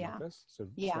talking about this. So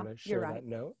just want to share that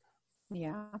note.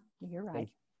 Yeah, you're right.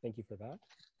 Thank you for that.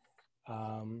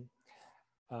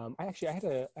 I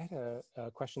had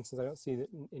a question, since I don't see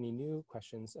any new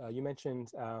questions. You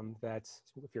mentioned that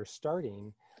if you're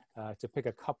starting to pick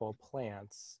a couple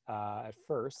plants at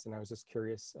first, and I was just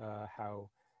curious how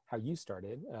you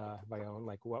started, Vione.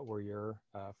 Like, what were your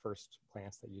first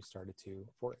plants that you started to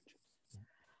forage?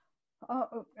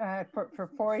 For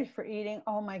forage for eating,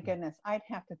 oh my goodness, I'd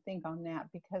have to think on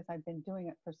that because I've been doing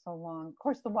it for so long. Of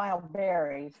course, the wild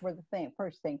berries were the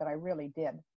first thing that I really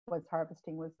did was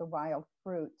harvesting, was the wild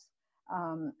fruits.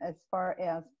 As far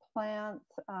as plants,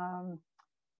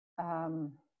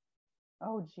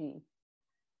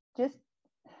 just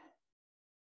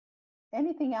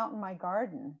anything out in my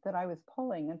garden that I was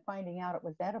pulling and finding out it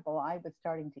was edible, I was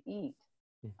starting to eat.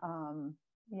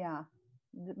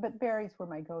 But berries were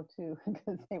my go-to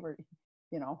because they were,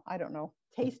 I don't know,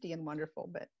 tasty and wonderful.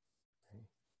 But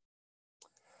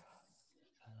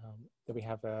then we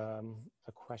have a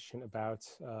question about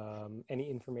any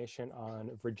information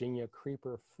on Virginia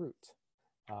creeper fruit.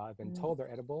 I've been told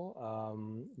they're edible,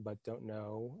 but don't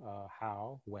know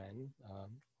how, when,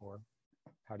 or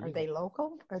how to use they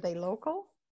local? Are they local?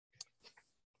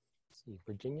 Let's see,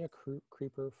 Virginia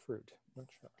creeper fruit. Not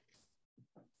sure.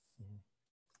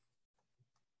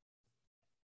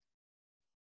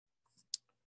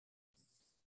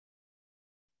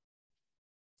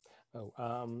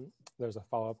 There's a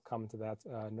follow-up comment to that.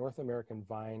 North American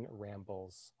vine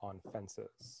rambles on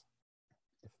fences.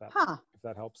 If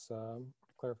that helps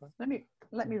clarify.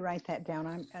 Let me write that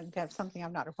down. That's something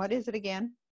I'm not. What is it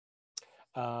again?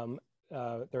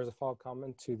 There's a follow-up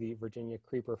comment to the Virginia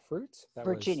creeper fruit.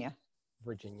 Virginia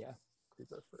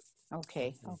creeper fruit.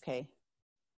 Okay. Okay.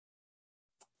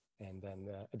 And then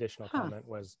the additional comment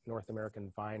was North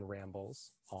American vine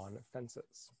rambles on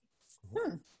fences.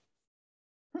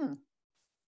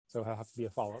 So it'll have to be a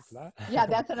follow-up for that. Yeah,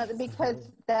 that's another, because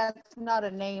that's not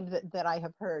a name that I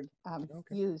have heard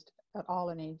used at all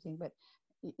in anything, but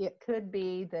it could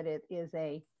be that it is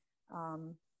a,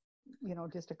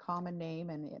 just a common name,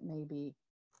 and it may be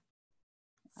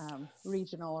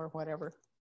regional or whatever.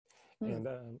 And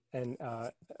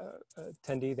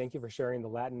Tendi, thank you for sharing the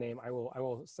Latin name. I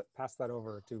will pass that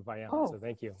over to Vione. So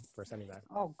thank you for sending that.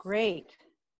 Oh, great.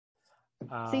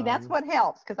 See, that's what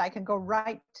helps, because I can go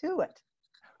right to it.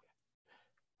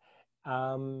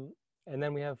 And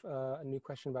then we have a new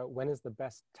question about when is the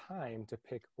best time to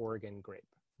pick Oregon grape?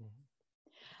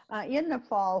 In the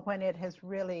fall, when it has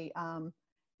really,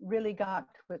 really got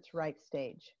to its right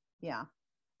stage. Yeah.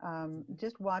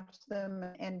 Just watch them,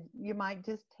 and you might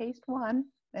just taste one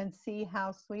and see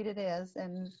how sweet it is.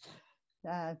 And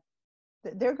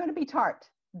they're going to be tart.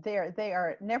 They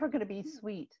are never going to be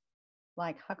sweet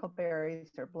like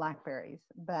huckleberries or blackberries.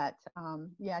 But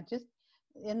just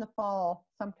in the fall,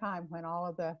 sometime when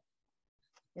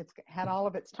it's had all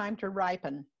of its time to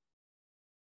ripen.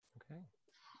 Okay.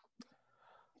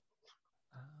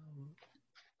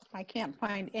 I can't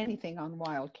find anything on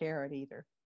wild carrot either.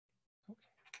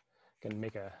 Can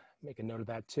make a note of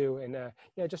that too. And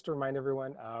yeah, just to remind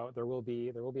everyone, there will be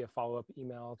a follow-up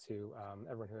email to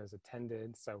everyone who has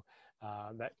attended. So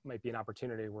that might be an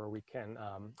opportunity where we can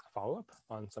follow up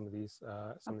on some of these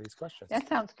questions. That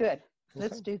sounds good. Okay.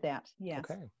 Let's do that. Yes.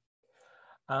 Okay.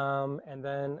 And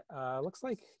then looks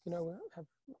like we have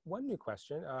one new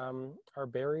question. Are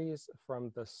berries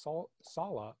from the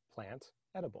sala plant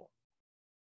edible?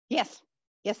 Yes.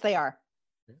 Yes, they are.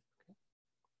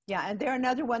 Yeah, and they're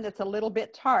another one that's a little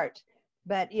bit tart,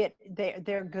 but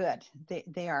they're good. They're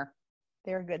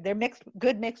good. They're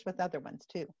good mixed with other ones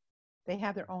too. They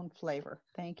have their own flavor.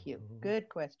 Thank you. Mm-hmm. Good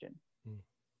question. Mm.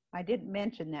 I didn't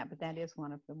mention that, but that is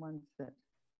one of the ones that.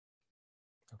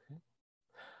 Okay.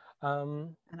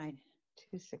 And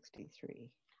 263.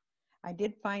 I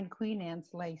did find Queen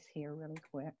Anne's lace here really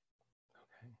quick.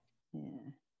 Okay.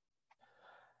 Yeah.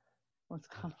 What's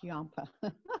called yampa.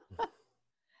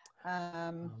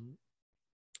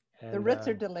 The roots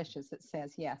are delicious, it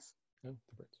says, yes. Oh,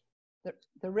 the roots.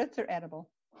 The roots are edible.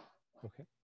 Okay.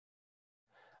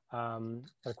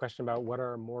 A question about what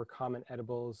are more common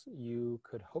edibles you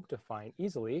could hope to find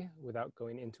easily without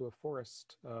going into a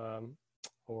forest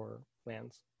or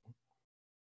lands?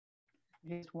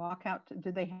 Just walk out.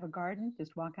 Do they have a garden?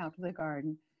 Just walk out to the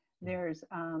garden. There's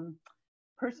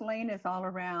purslane is all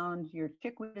around. Your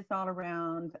chickweed is all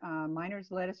around.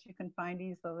 Miner's lettuce you can find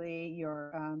easily.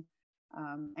 Your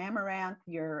amaranth,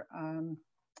 your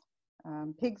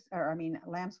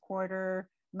lamb's quarter,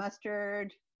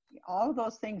 mustard. All of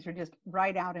those things are just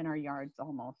right out in our yards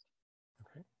almost.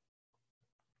 Okay.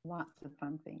 Lots of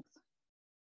fun things.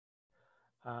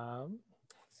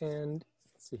 And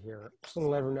let's see here. Just want to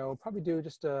let everyone know. Probably do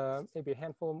just maybe a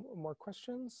handful more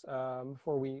questions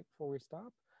before we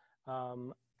stop.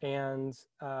 And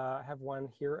I have one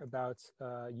here about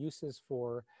uses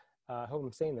for. I hope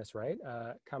I'm saying this right.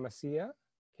 Camassia,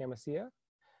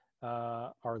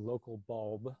 our local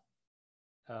bulb.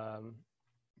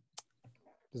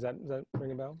 Does that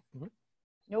ring a bell? Mm-hmm.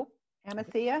 Nope.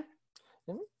 Camassia?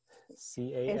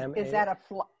 C-A-M-A. Is that a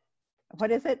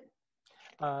what is it?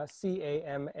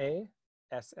 C-A-M-A-S-S-I-A.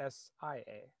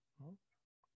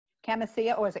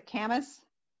 Camassia, or is it Camas?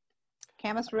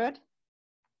 Camas root?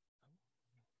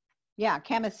 Yeah,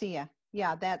 Camassia.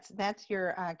 Yeah, that's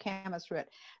your camas root.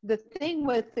 The thing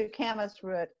with the camas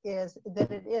root is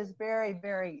that it is very,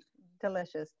 very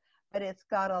delicious, but it's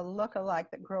got a look-alike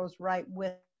that grows right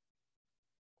with.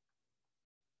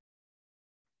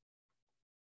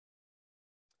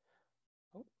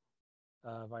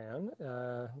 Vione,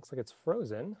 looks like it's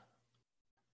frozen.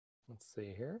 Let's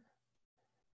see here.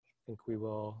 I think we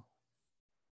will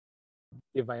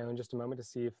give Vione just a moment to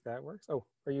see if that works. Oh,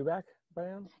 are you back,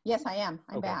 Vione? Yes, I am.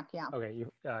 I'm okay. back, yeah. Okay,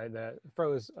 you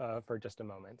froze for just a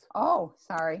moment. Oh,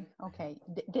 sorry. Okay.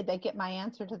 Did they get my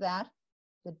answer to that?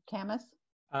 The Camas?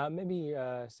 Maybe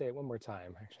say it one more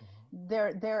time, actually.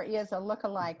 There is a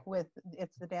look-alike with,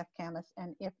 it's the death camas,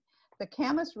 and if the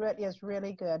camas root is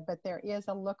really good, but there is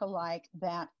a look-alike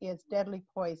that is deadly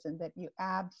poison that you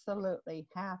absolutely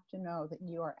have to know that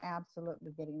you are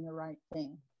absolutely getting the right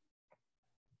thing.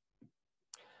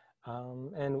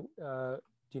 And do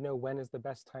you know when is the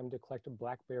best time to collect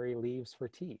blackberry leaves for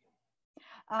tea?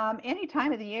 Any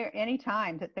time of the year, any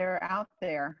time that they're out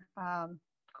there. Of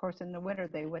course, in the winter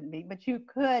they wouldn't be, but you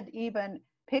could even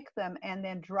pick them and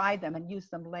then dry them and use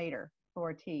them later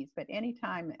for teas, but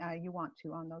anytime you want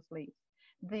to on those leaves.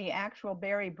 The actual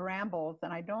berry brambles,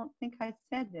 and I don't think I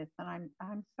said this, and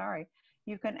I'm sorry,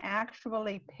 you can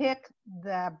actually pick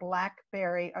the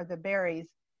blackberry or the berries,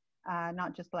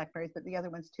 not just blackberries, but the other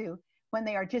ones too, when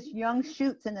they are just young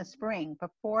shoots in the spring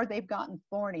before they've gotten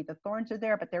thorny. The thorns are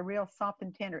there, but they're real soft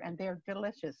and tender, and they're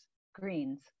delicious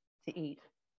greens to eat.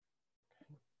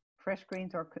 Fresh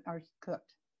greens or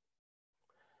cooked.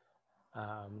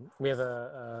 We have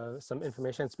some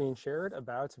information that's being shared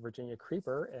about Virginia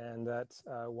creeper, and that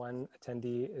one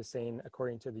attendee is saying,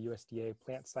 according to the USDA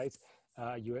plant sites,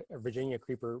 Virginia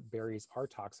creeper berries are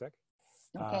toxic.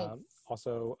 Okay.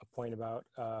 Also, a point about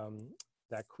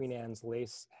that Queen Anne's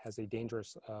lace has a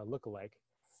dangerous look-alike.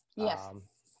 Yes.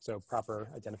 So proper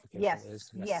identification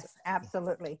is necessary. Yes,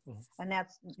 absolutely. Mm-hmm. And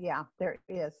that's, yeah, there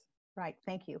is. Right.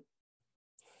 Thank you.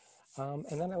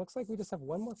 And then it looks like we just have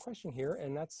one more question here,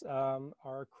 and that's,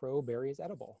 are crow berries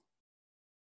edible?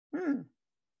 I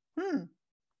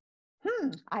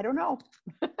don't know.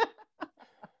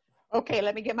 Okay,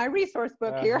 let me get my resource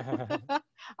book here.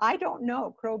 I don't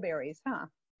know. Crowberries, huh?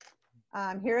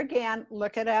 Here again,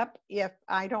 look it up. If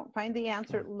I don't find the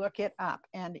answer, look it up,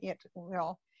 and it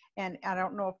will. And I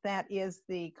don't know if that is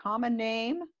the common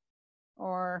name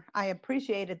or I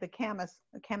appreciated the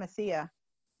Camasia,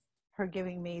 her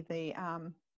giving me the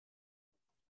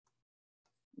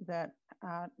that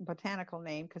botanical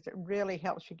name, because it really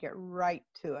helps you get right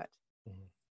to it. Mhm.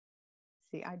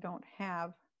 See, I don't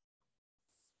have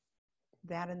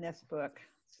that in this book,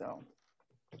 so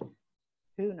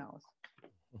who knows?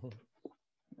 Mhm.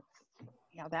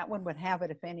 Yeah, that one would have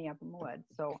it if any of them would.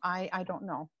 So I don't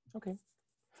know. Okay.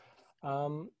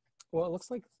 Well, it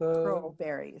looks like the.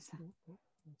 Crowberries.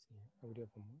 Let's see. Oh, we do have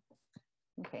one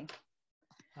more. Okay.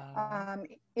 Um,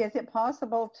 Is it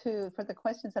possible for the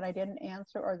questions that I didn't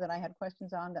answer or that I had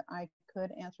questions on, that I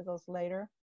could answer those later,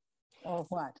 or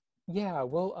what? Yeah,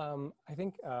 well, I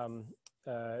think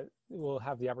we'll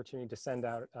have the opportunity to send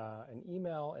out an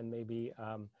email, and maybe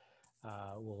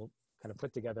we'll kind of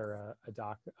put together a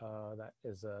doc that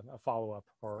is a follow-up,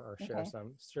 or share Okay.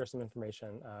 some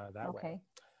information that way. Okay,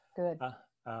 good.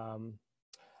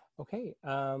 Okay,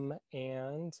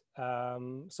 and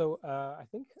so I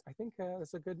think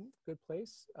it's a good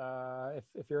place.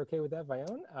 If you're okay with that,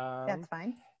 Vione. That's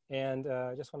fine. And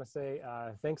I just want to say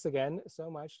thanks again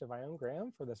so much to Vione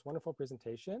Graham for this wonderful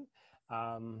presentation.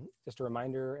 Just a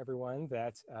reminder, everyone,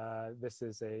 that this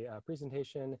is a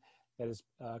presentation that is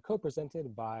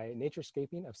co-presented by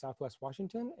NatureScaping of Southwest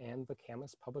Washington and the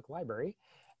Camas Public Library.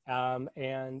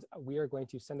 And we are going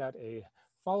to send out a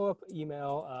follow-up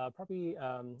email probably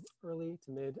early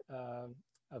to mid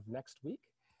of next week.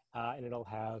 And it'll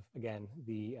have, again,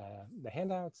 the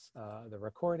handouts, the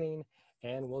recording,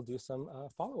 and we'll do some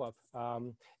follow-up.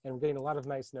 And we're getting a lot of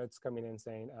nice notes coming in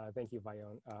saying, thank you,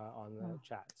 Vione, on the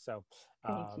chat. So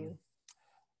Thank you.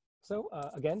 So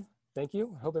again, thank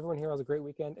you. Hope everyone here has a great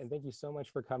weekend, and thank you so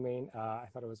much for coming. I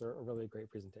thought it was a really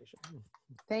great presentation.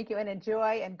 Thank you, and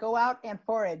enjoy, and go out and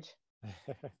forage.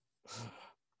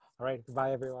 All right,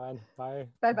 goodbye, everyone. Bye.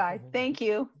 Bye-bye. Thank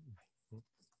you.